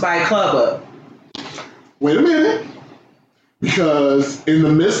shoot somebody club up. Wait a minute. Because in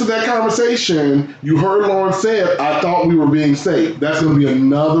the midst of that conversation, you heard Lauren said, I thought we were being safe. That's going to be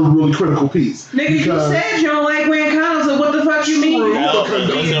another really critical piece. Nigga, you said you don't like wearing condoms, so what the fuck you mean? No,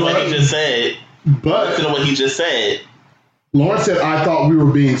 listen to what he just said. Listen to what he just said. Lauren said, I thought we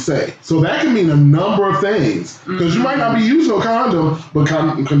were being safe. So that can mean a number of things. Because you might not be using a condom, but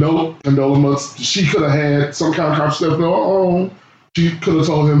Condola, she could have had some kind of contraceptive of her own. She could have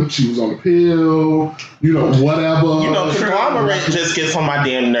told him she was on the pill, you know, whatever. You know, conglomerate just gets on my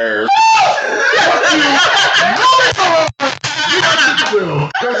damn nerves.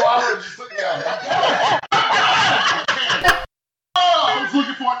 Conglomerate just took me out. I was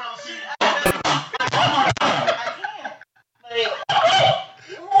looking for another scene.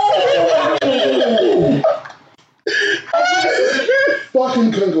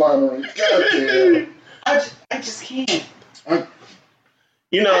 Fucking conglomerate. Goddamn. I just can't.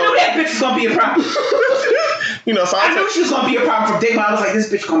 You know, I knew that bitch was gonna be a problem. You know, I knew she was gonna be a problem from day one. I was like, this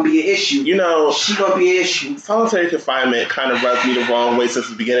bitch gonna be an issue. You know, she gonna be an issue. Solitary confinement kind of rubbed me the wrong way since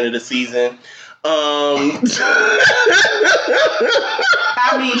the beginning of the season. I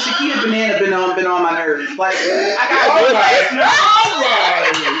mean, Shakita Banana been on my nerves. Like, I got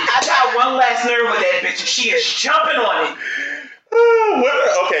one last nerve with that bitch, and she is jumping on it.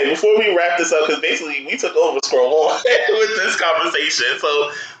 Okay, before we wrap this up, because basically we took over Scroll On with this conversation. So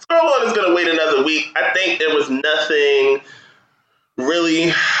Scroll On is going to wait another week. I think there was nothing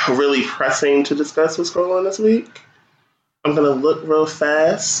really, really pressing to discuss with Scroll On this week. I'm going to look real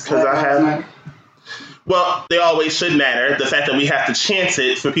fast because I have... Well, they always should matter. The fact that we have to chance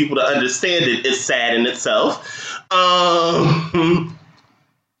it for people to understand it is sad in itself.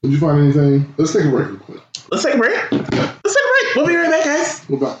 Did you find anything? Let's take a break real quick. Let's take a break. We'll be right back, guys.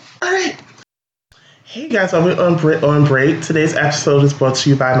 We're back. All right. Hey guys, I'm on break. Today's episode is brought to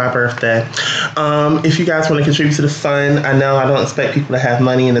you by my birthday. If you guys want to contribute to the fund, I know I don't expect people to have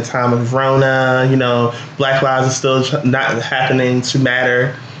money in the time of Rona. You know, Black lives are still not happening to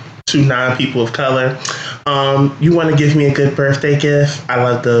matter to non-people of color. You want to give me a good birthday gift? I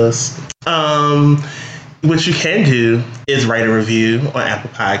love those. What you can do is write a review on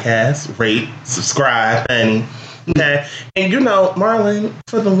Apple Podcasts, rate, subscribe, honey. Okay? And you know, Marlon,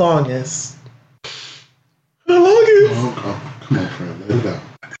 for the longest. Oh, come on, friend. Let it out.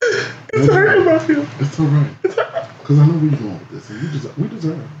 It's hurting my feelings. It's all right. Because I know where you're going with this. And we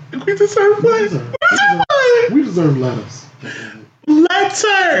deserve. We deserve what? We deserve letters.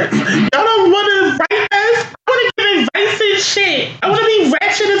 Letters! Y'all don't want to write us? I want to give advice and shit. I want to be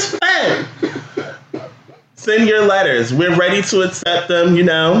ratchet as fuck. Send your letters. We're ready to accept them, you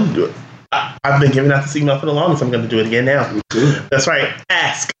know. I've been giving out this email for the longest. I'm going to do it again now. That's right.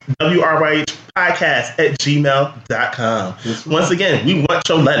 Ask WRYHpodcast@gmail.com. Once again, we want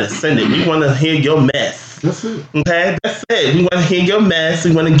your letters. Send it. We want to hear your mess. That's it. Okay? That's it. We want to hear your mess.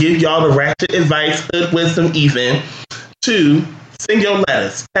 We want to give y'all the ratchet advice, hood wisdom even, to send your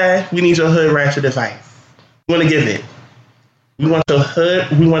letters. Okay? We need your hood ratchet advice. We want to give it. We want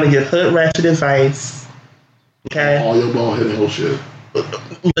to give hood ratchet advice. Okay? All your bald headed whole shit.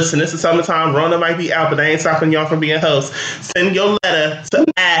 Listen, this is summertime. Rona might be out, but I ain't stopping y'all from being hosts. Send your letter to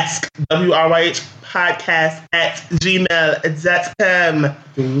ask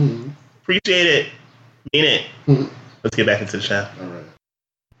WRYHpodcast@gmail.com. Appreciate it. Mean it. Let's get back into the show. All right.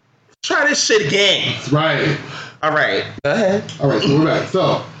 Try this shit again. That's right. All right. Go ahead. All right, so we're back.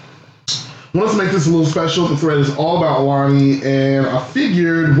 So, I wanted to make this a little special. The thread is all about Lonnie, and I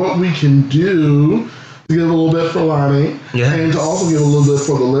figured what we can do to give a little bit for Lonnie, and to also give a little bit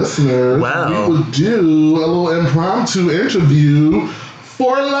for the listeners, we would do a little impromptu interview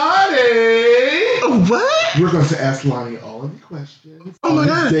for Lonnie. What? We're going to ask Lonnie all of the questions on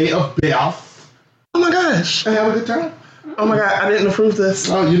his day of birth. Oh my gosh. And have a good time. Oh my god, I didn't approve this.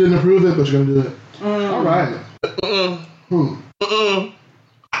 Oh, you didn't approve it, but you're going to do it. All right.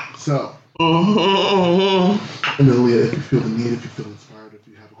 So, and then Leah, if you feel the need, if you feel inspired, if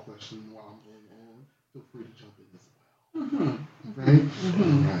you have a question while I'm going on, feel free to jump in as well. Right? All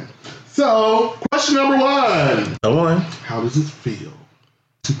right. So, question number 1. Go on. How does it feel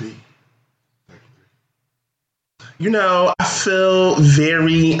to be 33? I feel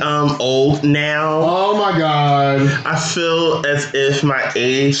very old now. Oh my God. I feel as if my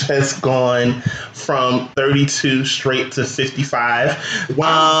age has gone from 32 straight to 55.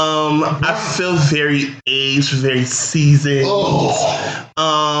 Wow. I feel very aged, very seasoned.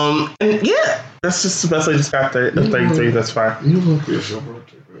 And yeah, that's just the best way to describe 33. That's fine. You look, it's your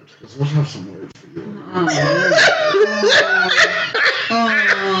birthday, bitch, because I have some words for you.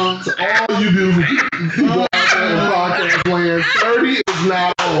 So all you do people out there in podcast land, 30 is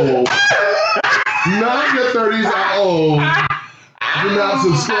not old. None of your 30s are old. Do not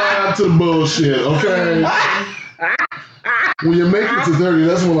subscribe to the bullshit, okay? When you make it to 30,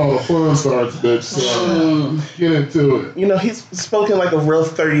 that's when all the fun starts, bitch. So get into it. He's spoken like a real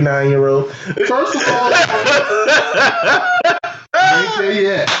 39-year-old. First of all, ain't there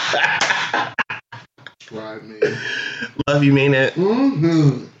yet. Right, man. Love you, mean it.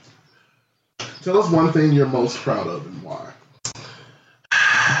 Mm-hmm. Tell us one thing you're most proud of and why.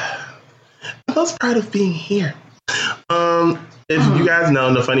 I'm most proud of being here. If you guys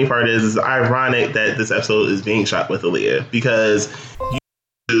know, the funny part is ironic that this episode is being shot with Aaliyah, because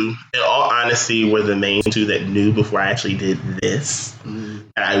you, in all honesty, were the main two that knew before I actually did this.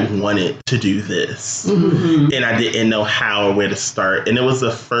 And I wanted to do this. And I didn't know how or where to start. And it was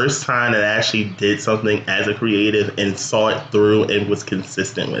the first time that I actually did something as a creative and saw it through and was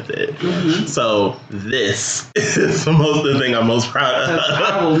consistent with it. So this is the thing I'm most proud of.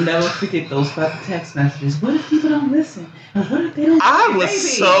 I will never forget those fucking text messages. What if people don't listen? And what if they don't? I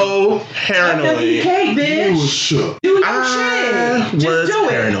was so paranoid. WK, bitch. You was shook. Do your shit. Just do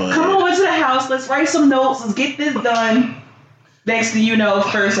paranoid. it. Come over to the house. Let's write some notes. Let's get this done. Next thing you know,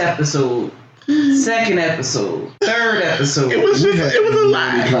 first episode, second episode, third episode. It was a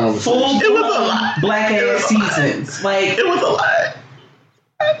lot. It was a lot. Black ass seasons. Like, it was a lot.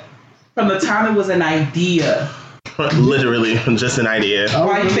 From the time it was an idea. Literally, just an idea.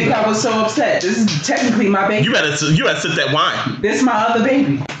 Why do you think I was so upset? This is technically my baby. You better sip that wine. This is my other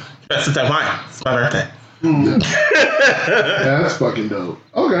baby. You better sip that wine. It's my birthday. Yeah, that's fucking dope.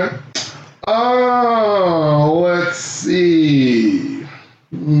 Okay. Let's see.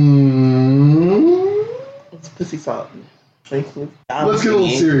 It's pussy salt. Let's get a little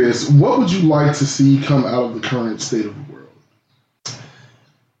serious. What would you like to see come out of the current state of the world?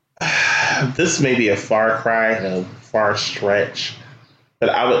 This may be a far cry and a far stretch, but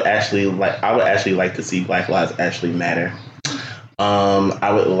I would actually like to see Black Lives actually matter.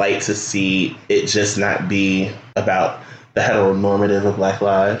 I would like to see it just not be about the heteronormative of Black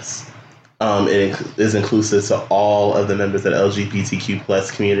lives. It is inclusive to all of the members of the LGBTQ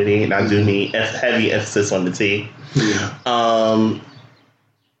plus community, and I do need heavy emphasis on the T.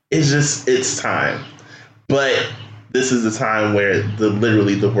 It's time. But this is the time where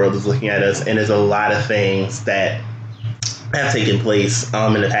literally the world is looking at us, and there's a lot of things that have taken place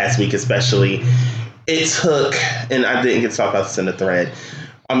in the past week, especially. It took, and I didn't get to talk about this in the thread.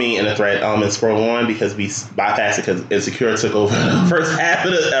 And scroll on because we bypassed it because Insecure took over the first half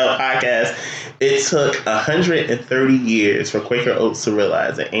of the podcast. It took 130 years for Quaker Oats to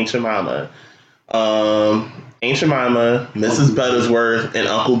realize that Ancient Mama, Mrs. Buttersworth, and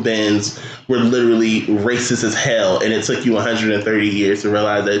Uncle Ben's were literally racist as hell, and it took you 130 years to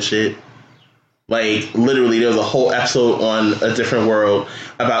realize that shit. Like, literally, there was a whole episode on A Different World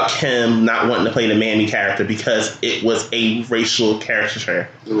about Kim not wanting to play the Mammy character because it was a racial caricature.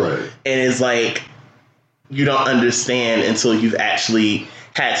 Right. And it's like, you don't understand until you've actually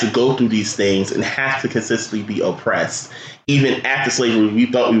had to go through these things and have to consistently be oppressed. Even after slavery, we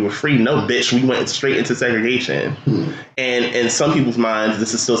thought we were free. No, bitch, we went straight into segregation. And in some people's minds,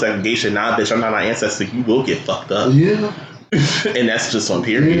 this is still segregation. Nah, bitch, I'm not my ancestor. You will get fucked up. Yeah. And that's just on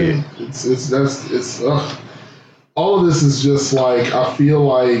period. Yeah. It's all of this is just like, I feel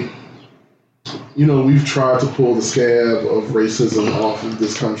like, we've tried to pull the scab of racism off of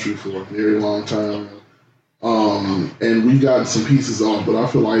this country for a very long time. And we've gotten some pieces off, but I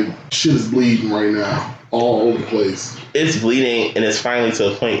feel like shit is bleeding right now, all over the place. It's bleeding, and it's finally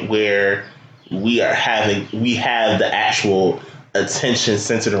to a point where we have the actual attention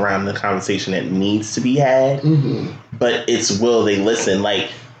centered around the conversation that needs to be had. But it's will they listen? Like,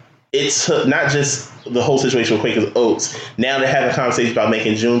 it's not just the whole situation with Quaker Oats. Now they're having a conversation about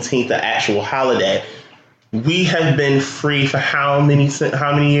making Juneteenth the actual holiday. We have been free for how many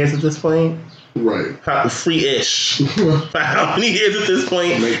years at this point? Right. Free-ish. For how many years at this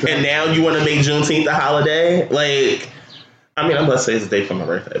point? And now you want to make Juneteenth the holiday? Like, I mean, I'm blessed to say it's a day for my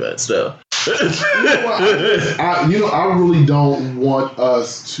birthday, but still. I really don't want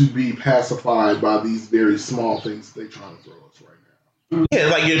us to be pacified by these very small things they trying to throw us right now. Yeah,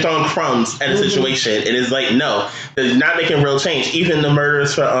 like you're throwing crumbs at a situation. It is like, no, they're not making real change. Even the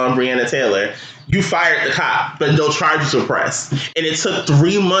murders for Breonna Taylor, you fired the cop, but no charges were pressed. And it took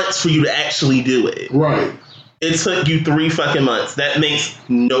 3 months for you to actually do it. Right. It took you 3 fucking months. That makes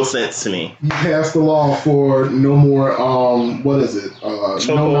no sense to me. You passed the law for no more, what is it?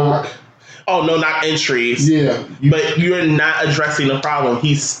 No knock. Oh, no knock entries. Yeah. But you're not addressing the problem.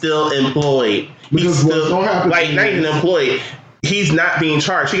 He's still employed. Because what's going to happen? Like, not even employed. He's not being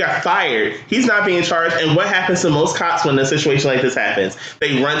charged. He got fired. He's not being charged. And what happens to most cops when a situation like this happens?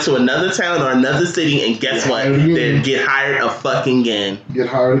 They run to another town or another city, and guess what? They get hired again. Get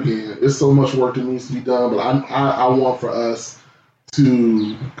hired again. There's so much work that needs to be done, but I want for us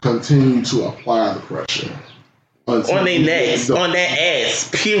to continue to apply the pressure. On their necks, on their ass,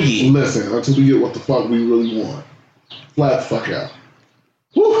 period. Listen, until we get what the fuck we really want. Flat the fuck out.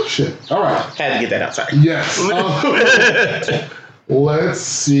 Whew, shit. All right. Had to get that out. Sorry. Yes. Let's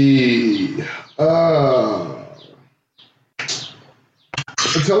see.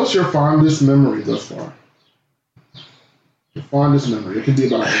 Tell us your fondest memory thus far. Your fondest memory. It could be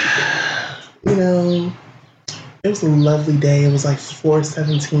about anything. It was a lovely day. It was like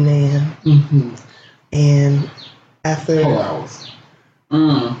 4:17 a.m. Mm-hmm. And after... hours.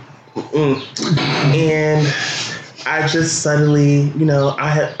 And I just suddenly,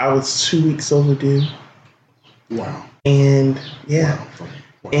 I was 2 weeks overdue. Wow. And yeah. Wow.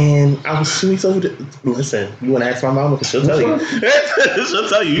 And I was 2 weeks overdue. Listen, you want to ask my mama because she'll tell you. She'll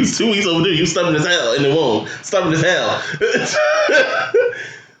tell you. You was 2 weeks overdue. You stubborn as hell in the womb. Stubborn as hell.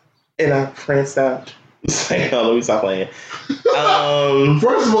 And I pranced out. It's like, let me stop playing.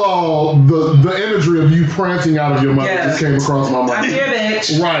 First of all, the imagery of you prancing out of your mother just came across my mind. I'm here,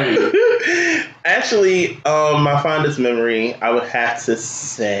 bitch. Right. Actually, my fondest memory, I would have to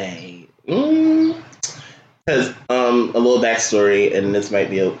say, because a little backstory, and this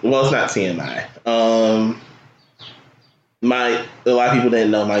might be it's not TMI. A lot of people didn't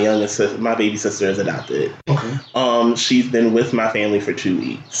know my baby sister is adopted. Okay. She's been with my family for 2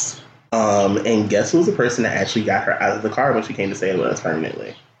 weeks. And guess who was the person that actually got her out of the car when she came to stay with us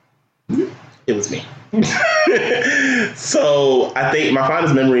permanently? It was me. So I think my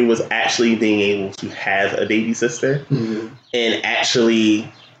fondest memory was actually being able to have a baby sister and actually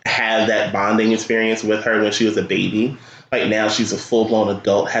have that bonding experience with her when she was a baby. Like now she's a full-blown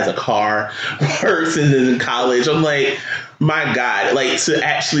adult, has a car, works and is in college. I'm like, my God, like to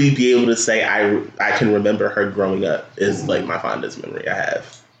actually be able to say I can remember her growing up is like my fondest memory I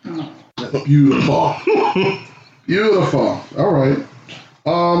have. That's beautiful. Beautiful. All right.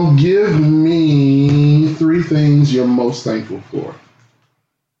 Give me 3 things you're most thankful for.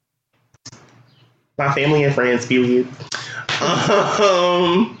 My family and friends, period.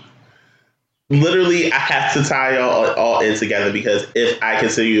 Literally, I have to tie y'all all in together because if I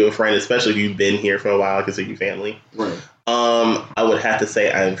consider you a friend, especially if you've been here for a while, I consider you family. Right. I would have to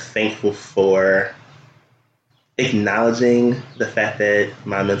say I'm thankful for acknowledging the fact that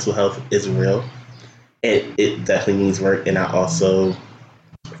my mental health is real. It definitely needs work, and I also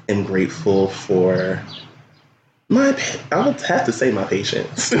am grateful for I would have to say my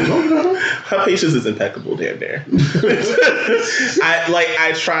patience. My patience is impeccable damn near.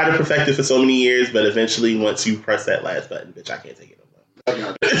 I try to perfect it for so many years, but eventually once you press that last button, bitch, I can't take it no more. I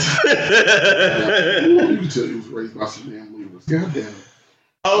got it. You can tell you was raised by some damn Libras. God damn it.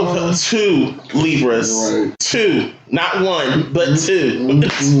 Oh, 2 Libras. Right. 2. Not 1, but 2.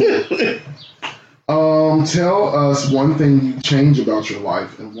 Tell us one thing you change about your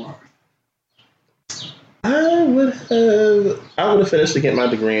life and why. I would have finished to get my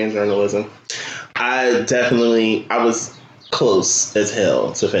degree in journalism. I was close as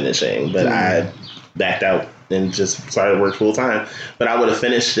hell to finishing, but I backed out and just started work full time. But I would have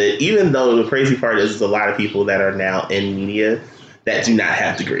finished it, even though the crazy part is there's a lot of people that are now in media that do not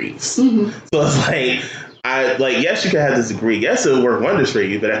have degrees. So it's yes, you can have this degree. Yes, it'll work wonders for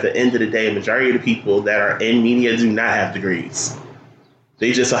you, but at the end of the day, majority of the people that are in media do not have degrees.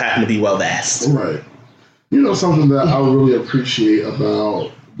 They just so happen to be well-versed. Right. You know, something that I really appreciate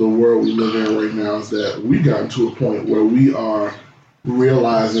about the world we live in right now is that we've gotten to a point where we are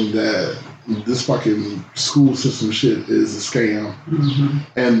realizing that this fucking school system shit is a scam,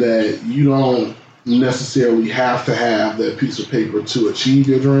 and that you don't necessarily have to have that piece of paper to achieve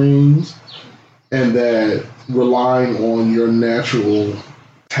your dreams, and that relying on your natural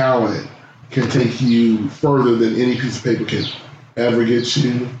talent can take you further than any piece of paper can ever get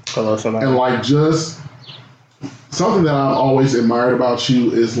you. Hello, somebody. And just something that I've always admired about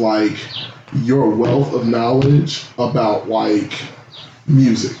you is your wealth of knowledge about like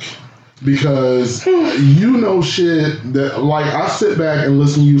music. Because you know shit that like I sit back and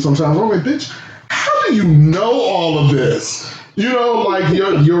listen to you sometimes. I'm like, bitch, how do you know all of this? You know, like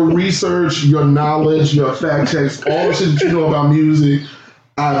your research, your knowledge, your fact checks, all the shit that you know about music.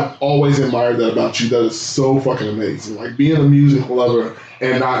 I've always admired that about you. That is so fucking amazing. Like being a music lover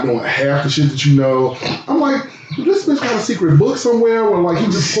and not knowing half the shit that you know. I'm like, this bitch got a secret book somewhere where like he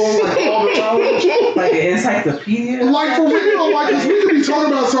just pulling like all the knowledge. Like an encyclopedia? Like for real, like cause we could be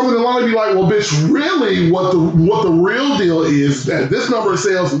talking about something and Lonnie be like, well bitch, really what the real deal is that this number of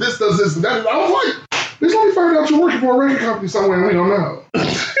sales and this does this and that. And I was like, bitch, let me find out you're working for a record company somewhere and we don't know.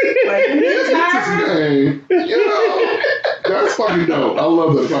 Like, You know, that's fucking dope. I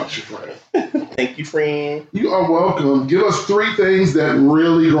love that about you, friend. Thank you, friend. You are welcome. Give us 3 things that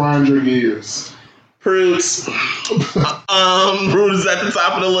really grind your gears. Fruits. Fruit is at the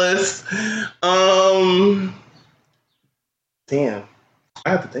top of the list. Damn. I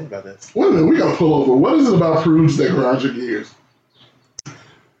have to think about this. Wait a minute, we gotta pull over. What is it about fruits that grind your gears?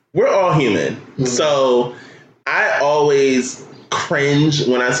 We're all human. Mm-hmm. So I always cringe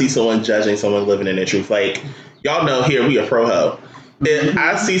when I see someone judging someone living in their truth. Like, y'all know here we a pro-ho. If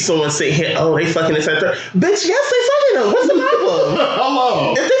I see someone say here, oh, they fucking this and that, bitch, yes, they fucking them. What's the problem?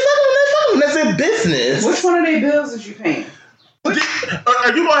 Hello. If they fucking them, they fucking them. That's their business. Which one of their bills is you paying? Are you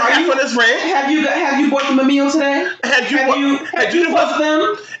going to have for this rent? Have you bought them a meal today? Have you put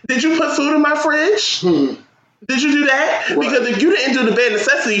them? Did you put food in my fridge? Did you do that? Right. Because if you didn't do the bare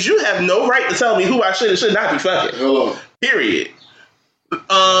necessities, you have no right to tell me who I should and should not be fucking. Hello. Period.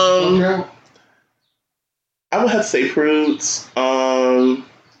 Okay. I would have to say prudes.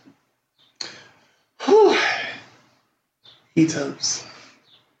 Heatos.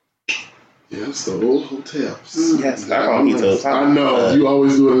 Yes, the old hotels. Yes, I call them Heatos. I know. You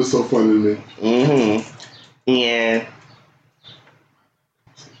always do it. It's so funny to me. Mm-hmm. Yeah.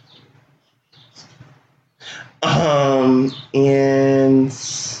 And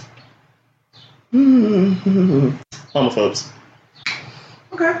homophobes.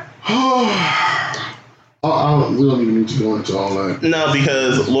 Okay. We don't even need to go into all that. No,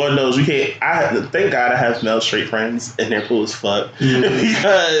 because Lord knows we can't. Thank God I have male straight friends, and they're cool as fuck.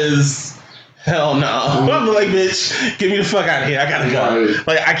 Because hell no, I'm like, bitch, get me the fuck out of here. I gotta go. Right.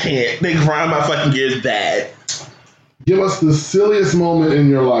 Like I can't. They grind my fucking gears bad. Give us the silliest moment in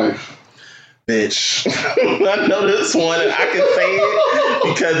your life. Bitch, I know this one, and I can say it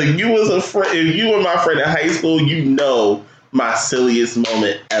because if you were my friend in high school, you know my silliest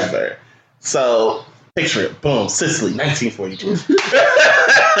moment ever. So picture it, boom, Sicily, 1942.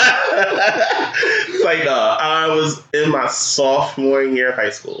 It's like I was in my sophomore year of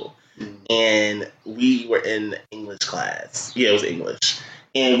high school, and we were in English class. Yeah, it was English.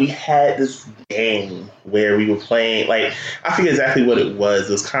 And we had this game where we were playing, like, I forget exactly what it was.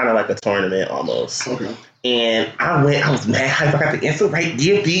 It was kind of like a tournament almost. Okay. And I was mad hype. I got the answer right,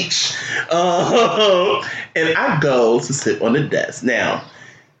 dear beach. And I go to sit on the desk. Now,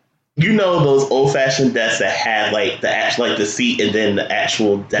 you know those old-fashioned desks that have, like, the seat and then the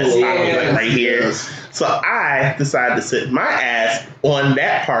actual desktop like right here? Yes. So I decided to sit my ass on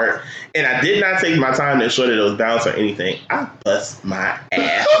that part, and I did not take my time to ensure that it was balanced or anything. I bust my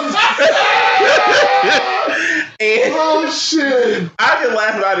ass. And oh, shit. I can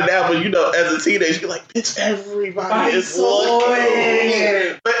laugh about it now, but you know, as a teenager, you're like, bitch, everybody is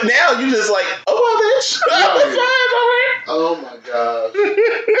looking. But now you just like, oh, well, bitch. Right. Oh, my God.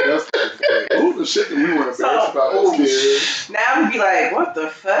 That's oh, the shit that we were embarrassed about as kids. Now we be like, what the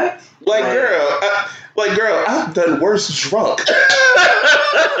fuck? Like, girl, I've done worse drunk.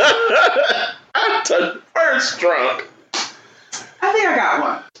 I've done worse drunk. I think I got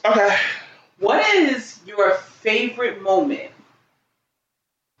one. Okay. What is your favorite moment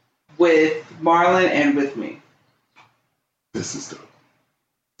with Marlon and with me? This is dope.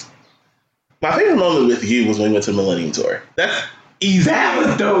 My favorite moment with you was when we went to the Millennium Tour. That's easy. That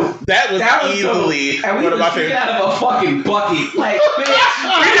was dope. That was easily dope. And we one of my favorite. out of a fucking bucket. Like, bitch, we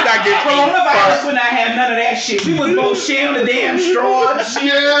did not get coronavirus when I had none of that shit. We was both sharing the damn straws.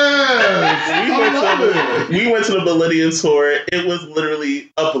 Yeah. We went to the Millennium Tour. It was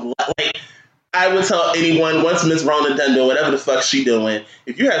literally like, I would tell anyone, once Miss Rona done doing whatever the fuck she doing,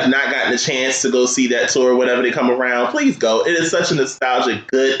 if you have not gotten a chance to go see that tour whenever they come around, please go. It is such a nostalgic,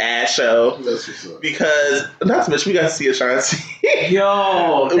 good ass show. That's what's up. Because, not to mention, we got to see Ashanti.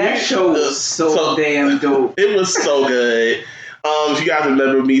 Yo, that show was so damn dope. It was so good. If you guys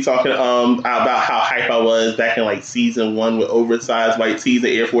remember me talking about how hype I was back in like season 1 with oversized white tees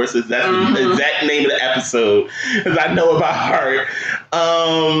and Air Forces, that's the exact name of the episode, because I know about heart.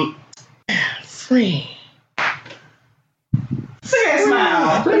 Friend. See that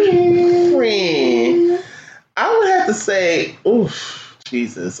smile. Friend. I would have to say, oof,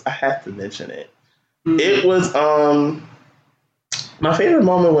 Jesus, I have to mention it. Mm-hmm. It was my favorite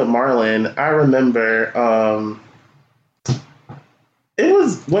moment with Marlon. I remember it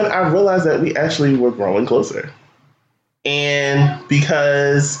was when I realized that we actually were growing closer. And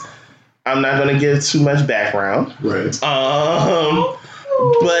because I'm not going to give too much background, Right.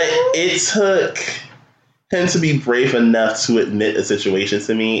 but it took him to be brave enough to admit a situation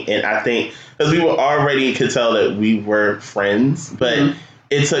to me. And I think because we were already could tell that we were friends, but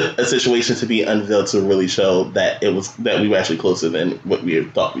it took a situation to be unveiled to really show that we were actually closer than what we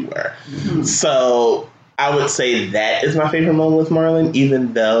thought we were. Mm-hmm. So I would say that is my favorite moment with Marlon,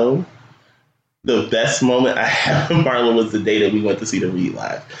 even though the best moment I had with Marlon was the day that we went to see the Reed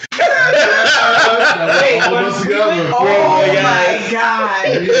live. Wait, oh my God.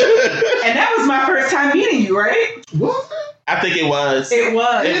 And that was my first time meeting you, right? Was it? I think it was. It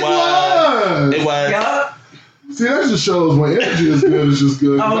was. It was. It was. Yup. See, that just shows when energy is good, it's just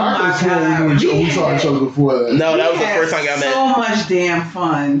good. Oh my God. We saw each other before that. No, that was the first time y'all met. So much damn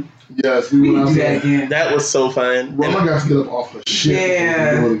fun. Yes, we went out that again. That was so fun. Roma got to get up off her shit.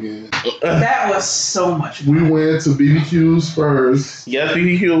 Yeah. Do it again. That was so much fun. We went to BBQ's first. Yes,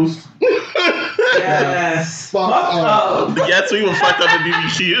 BBQs. Yes. Fucked up. Yes, we were fucked up at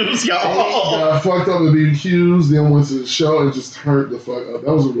BBQs, y'all. Got fucked up at BBQ's, then went to the show and just turned the fuck up.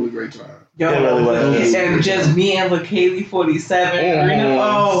 That was a really great time. Yo, it really was. And just me and LaKaylee 47.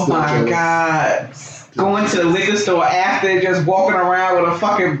 Oh my God. Going to the liquor store after, just walking around with a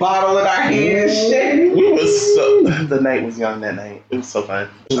fucking bottle in our hand and shit. We was so. The night was young that night. It was so fun.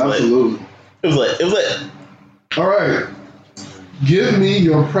 Absolutely. It was lit. It was lit. All right. Give me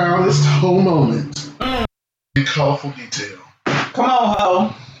your proudest hoe moment. In colorful detail. Come on,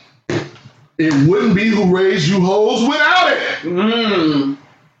 ho. It wouldn't be Who Raised You Hoes without it.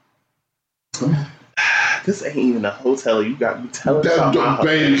 This ain't even a hotel. You got me telling That about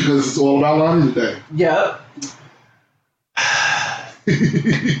baby, because it's all about Lonnie today. Yep.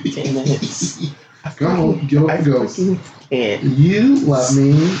 Damn it. Come on, give up the ghost. Can't. You love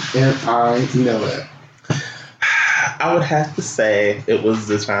me, and I know it. I would have to say it was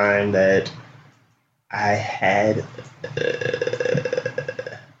the time that I had,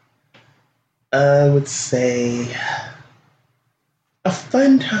 I would say, a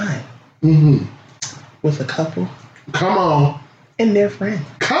fun time with a couple. Come on. And their friend.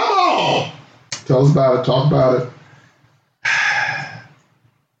 Come on. Tell us about it. Talk about it.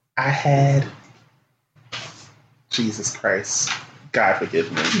 I had, Jesus Christ, God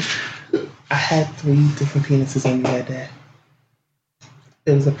forgive me. I had 3 different penises on me that day.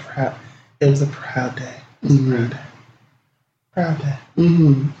 It was a proud day. Proud day.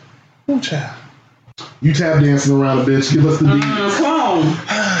 Ooh, child. You tap dancing around a bitch. Give us the beats. Come on.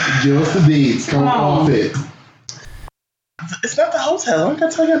 Give us the beats. Come off it. It's not the hotel. I'm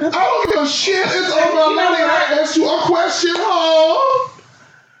gonna tell you nothing. I don't give a shit. It's over Lonnie. I asked you a question, ho.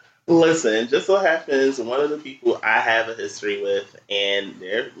 Listen, just so happens one of the people I have a history with and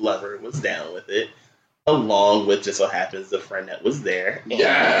their lover was down with it, along with just so happens the friend that was there. And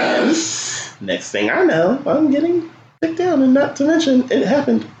yes. Next thing I know, I'm getting picked down, and not to mention it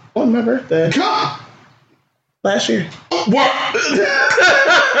happened on my birthday. Come. Last year. What? Thank you,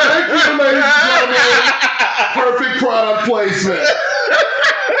 ladies and gentlemen. Perfect product placement.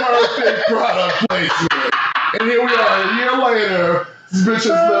 Perfect product placement. And here we are, a year later. This bitch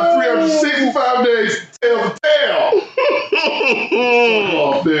has left 365 days tail to tail.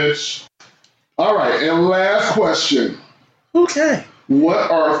 Oh, bitch. All right, and last question. Okay.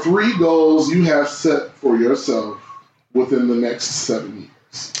 What are 3 goals you have set for yourself within the next 7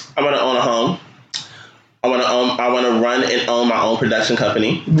 years? I want to own a home. I want to run and own my own production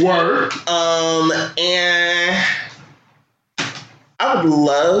company. Work. And I would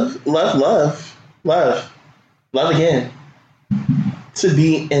love again to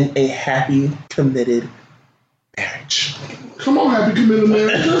be in a happy, committed marriage. Come on, happy committed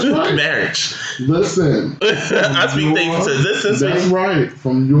marriage. That's right. Marriage. Listen. I speak things into existence. That's right.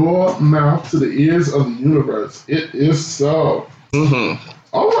 From your mouth to the ears of the universe. It is so.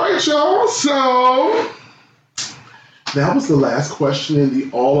 All right, y'all. So that was the last question in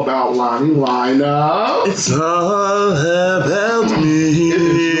the All About Lonnie lineup. It's all about me. It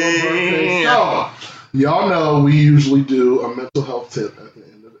is your birthday. So, y'all know we usually do a mental health tip at the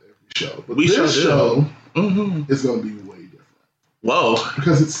end of every show. But this show is going to be way different. Whoa.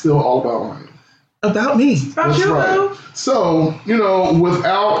 Because it's still all about Lonnie. About me. About you, right. So,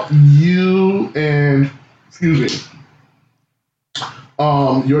 without you and,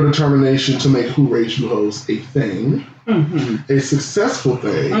 your determination to make Who Raised You Hoes a thing, a successful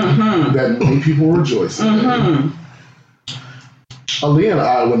thing that many people rejoice in. Aaliyah and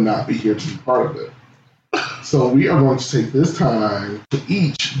I would not be here to be part of it. So we are going to take this time to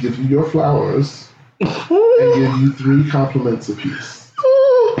each give you your flowers and give you 3 compliments apiece.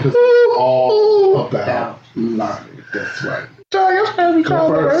 Because it's all about Lonnie. That's right. Dog, I'm trying to be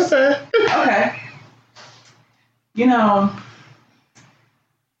called my birthday. Okay. You know,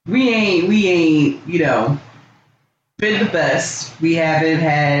 we ain't, been the best. We haven't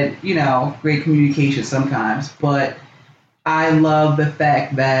had, great communication sometimes, but I love the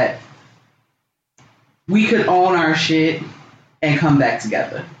fact that we could own our shit and come back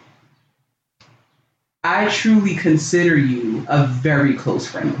together. I truly consider you a very close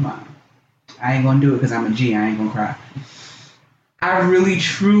friend of mine. I ain't gonna do it because I'm a G. I ain't gonna cry. I really,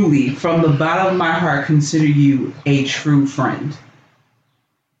 truly, from the bottom of my heart, consider you a true friend.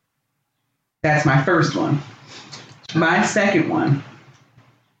 That's my first one. My second one.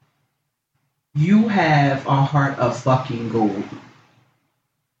 You have a heart of fucking gold.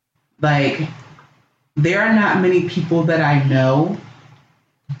 Like, there are not many people that I know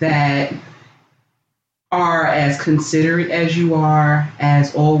that are as considerate as you are,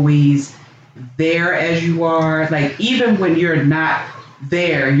 as always there as you are. Like, even when you're not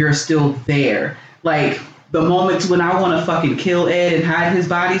there, you're still there. Like, the moments when I want to fucking kill Ed and hide his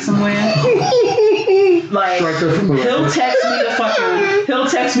body somewhere. Like, he'll text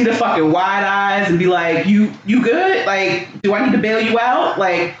me the fucking wide eyes and be like, you good? Like, do I need to bail you out?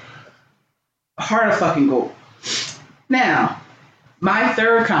 Like, heart of fucking gold. Now, my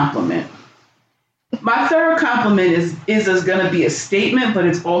third compliment is going to be a statement, but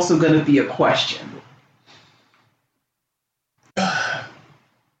it's also going to be a question.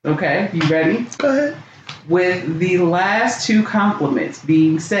 Okay, you ready? Go ahead. With the last 2 compliments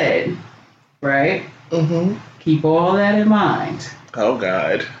being said, right? Keep all that in mind. Oh,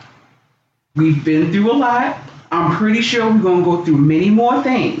 God. We've been through a lot. I'm pretty sure we're going to go through many more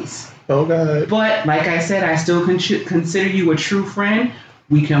things. Oh, God. But like I said, I still consider you a true friend.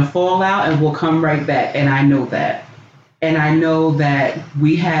 We can fall out and we'll come right back. And I know that. And I know that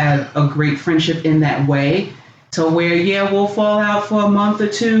we have a great friendship in that way to where, yeah, we'll fall out for a month or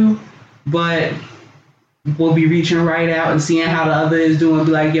 2, but we'll be reaching right out and seeing how the other is doing.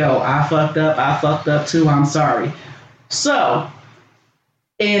 Be like, yo, I fucked up too. I'm sorry. So,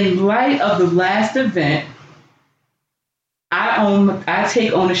 in light of the last event, I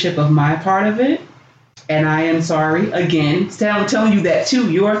take ownership of my part of it, and I am sorry. Again, I'm telling you that to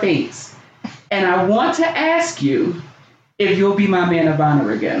your face. And I want to ask you if you'll be my man of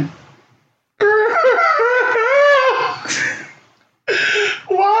honor again.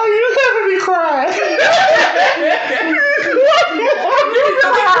 Why are you having me cry?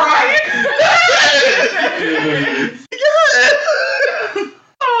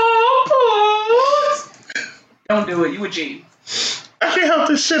 Don't do it. You a G. I can't help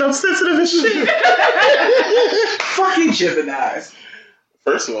this shit. I'm sensitive as shit. Fucking Geminis.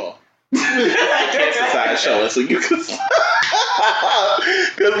 First of all, cancer side showing, so you can.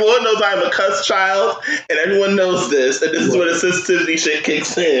 Because Lord knows I'm a cuss child, and everyone knows this, and this is where the sensitivity shit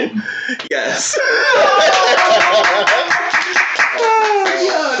kicks in. Yes.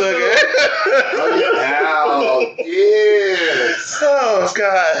 Yes. Oh,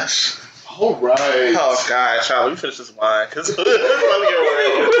 gosh. All right. Oh, God, child, let me finish this wine, because it's about to get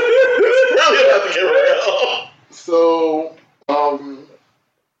real. It's really about to get real. So,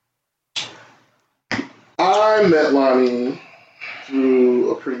 I met Lonnie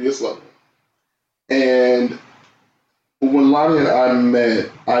through a previous level. And when Lonnie and I met,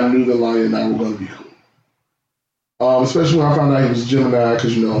 I knew that Lonnie and I were going to be cool. Especially when I found out he was a Gemini,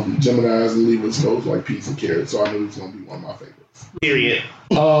 because, Geminis and Libras goes like peas and carrots, so I knew he was going to be one of my favorites. Period.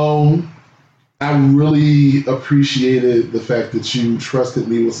 I really appreciated the fact that you trusted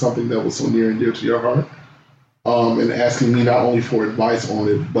me with something that was so near and dear to your heart, and asking me not only for advice on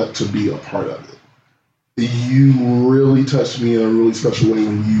it, but to be a part of it. You really touched me in a really special way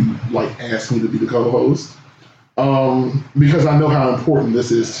when you asked me to be the co-host, because I know how important this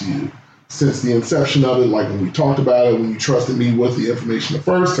is to you. Since the inception of it, like when we talked about it, when you trusted me with the information the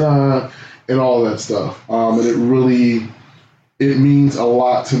first time, and all that stuff, and it means a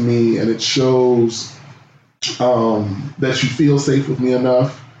lot to me, and it shows that you feel safe with me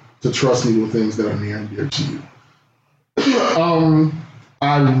enough to trust me with things that are near and dear to you.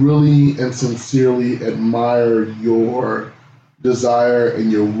 I really and sincerely admire your desire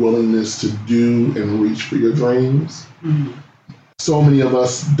and your willingness to do and reach for your dreams. Mm-hmm. So many of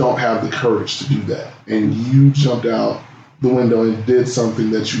us don't have the courage to do that, and you jumped out the window and did something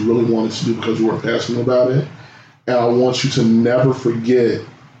that you really wanted to do because you were passionate about it. And I want you to never forget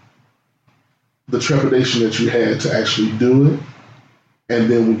the trepidation that you had to actually do it. And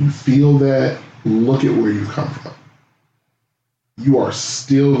then when you feel that, look at where you've come from. You are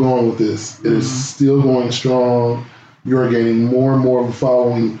still going with this. It is still going strong. You're gaining more and more of a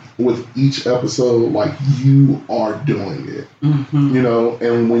following with each episode, like you are doing it. You know,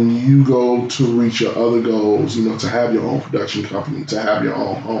 and when you go to reach your other goals, you know, to have your own production company, to have your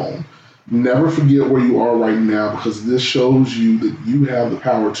own home, never forget where you are right now, because this shows you that you have the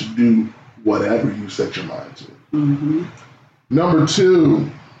power to do whatever you set your mind to. Number 2,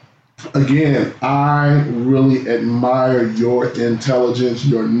 again, I really admire your intelligence,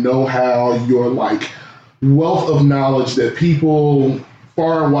 your know-how, your wealth of knowledge that people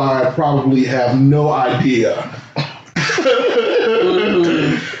far and wide probably have no idea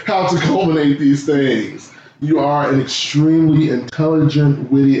how to culminate these things. You are an extremely intelligent,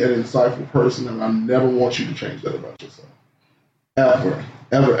 witty, and insightful person, and I never want you to change that about yourself. Ever,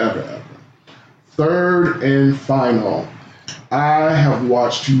 ever, ever, ever. Third and final, I have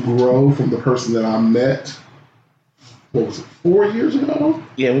watched you grow from the person that I met, what was it, 4 years ago?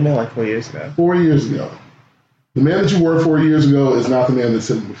 Yeah, we met like 4 years ago. 4 years ago. The man that you were 4 years ago is not the man that's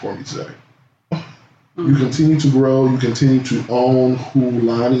sitting before me today. You continue to grow. You continue to own who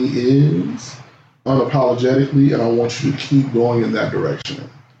Lonnie is unapologetically, and I want you to keep going in that direction.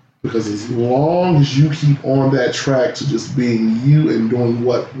 Because as long as you keep on that track to just being you and doing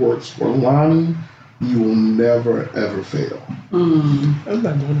what works for Lonnie, you will never, ever fail. I'm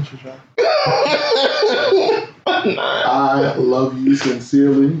not doing this with y'all. I love you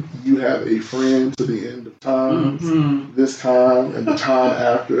sincerely. You have a friend to the end of time. This time, and the time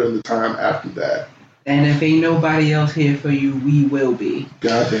after, and the time after that. And if ain't nobody else here for you, we will be.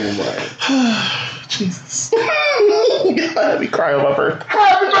 Goddamn right. Jesus. You gotta be crying on my birthday.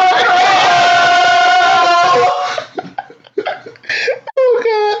 Happy birthday! Oh,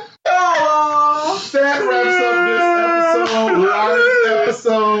 God. That wraps up this episode, last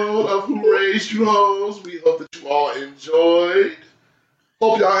episode of Who Raised You Hoes. We hope that you all enjoyed.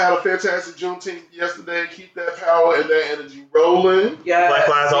 Hope y'all had a fantastic Juneteenth yesterday. Keep that power and that energy rolling. Yes, Black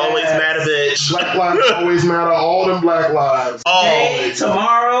lives always matter, bitch. Black lives always matter. All them black lives. Today,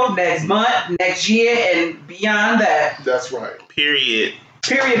 tomorrow, next month, next year, and beyond that. That's right. Period.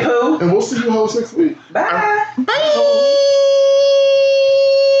 Period, poo. And we'll see you hoes next week. Bye. Bye.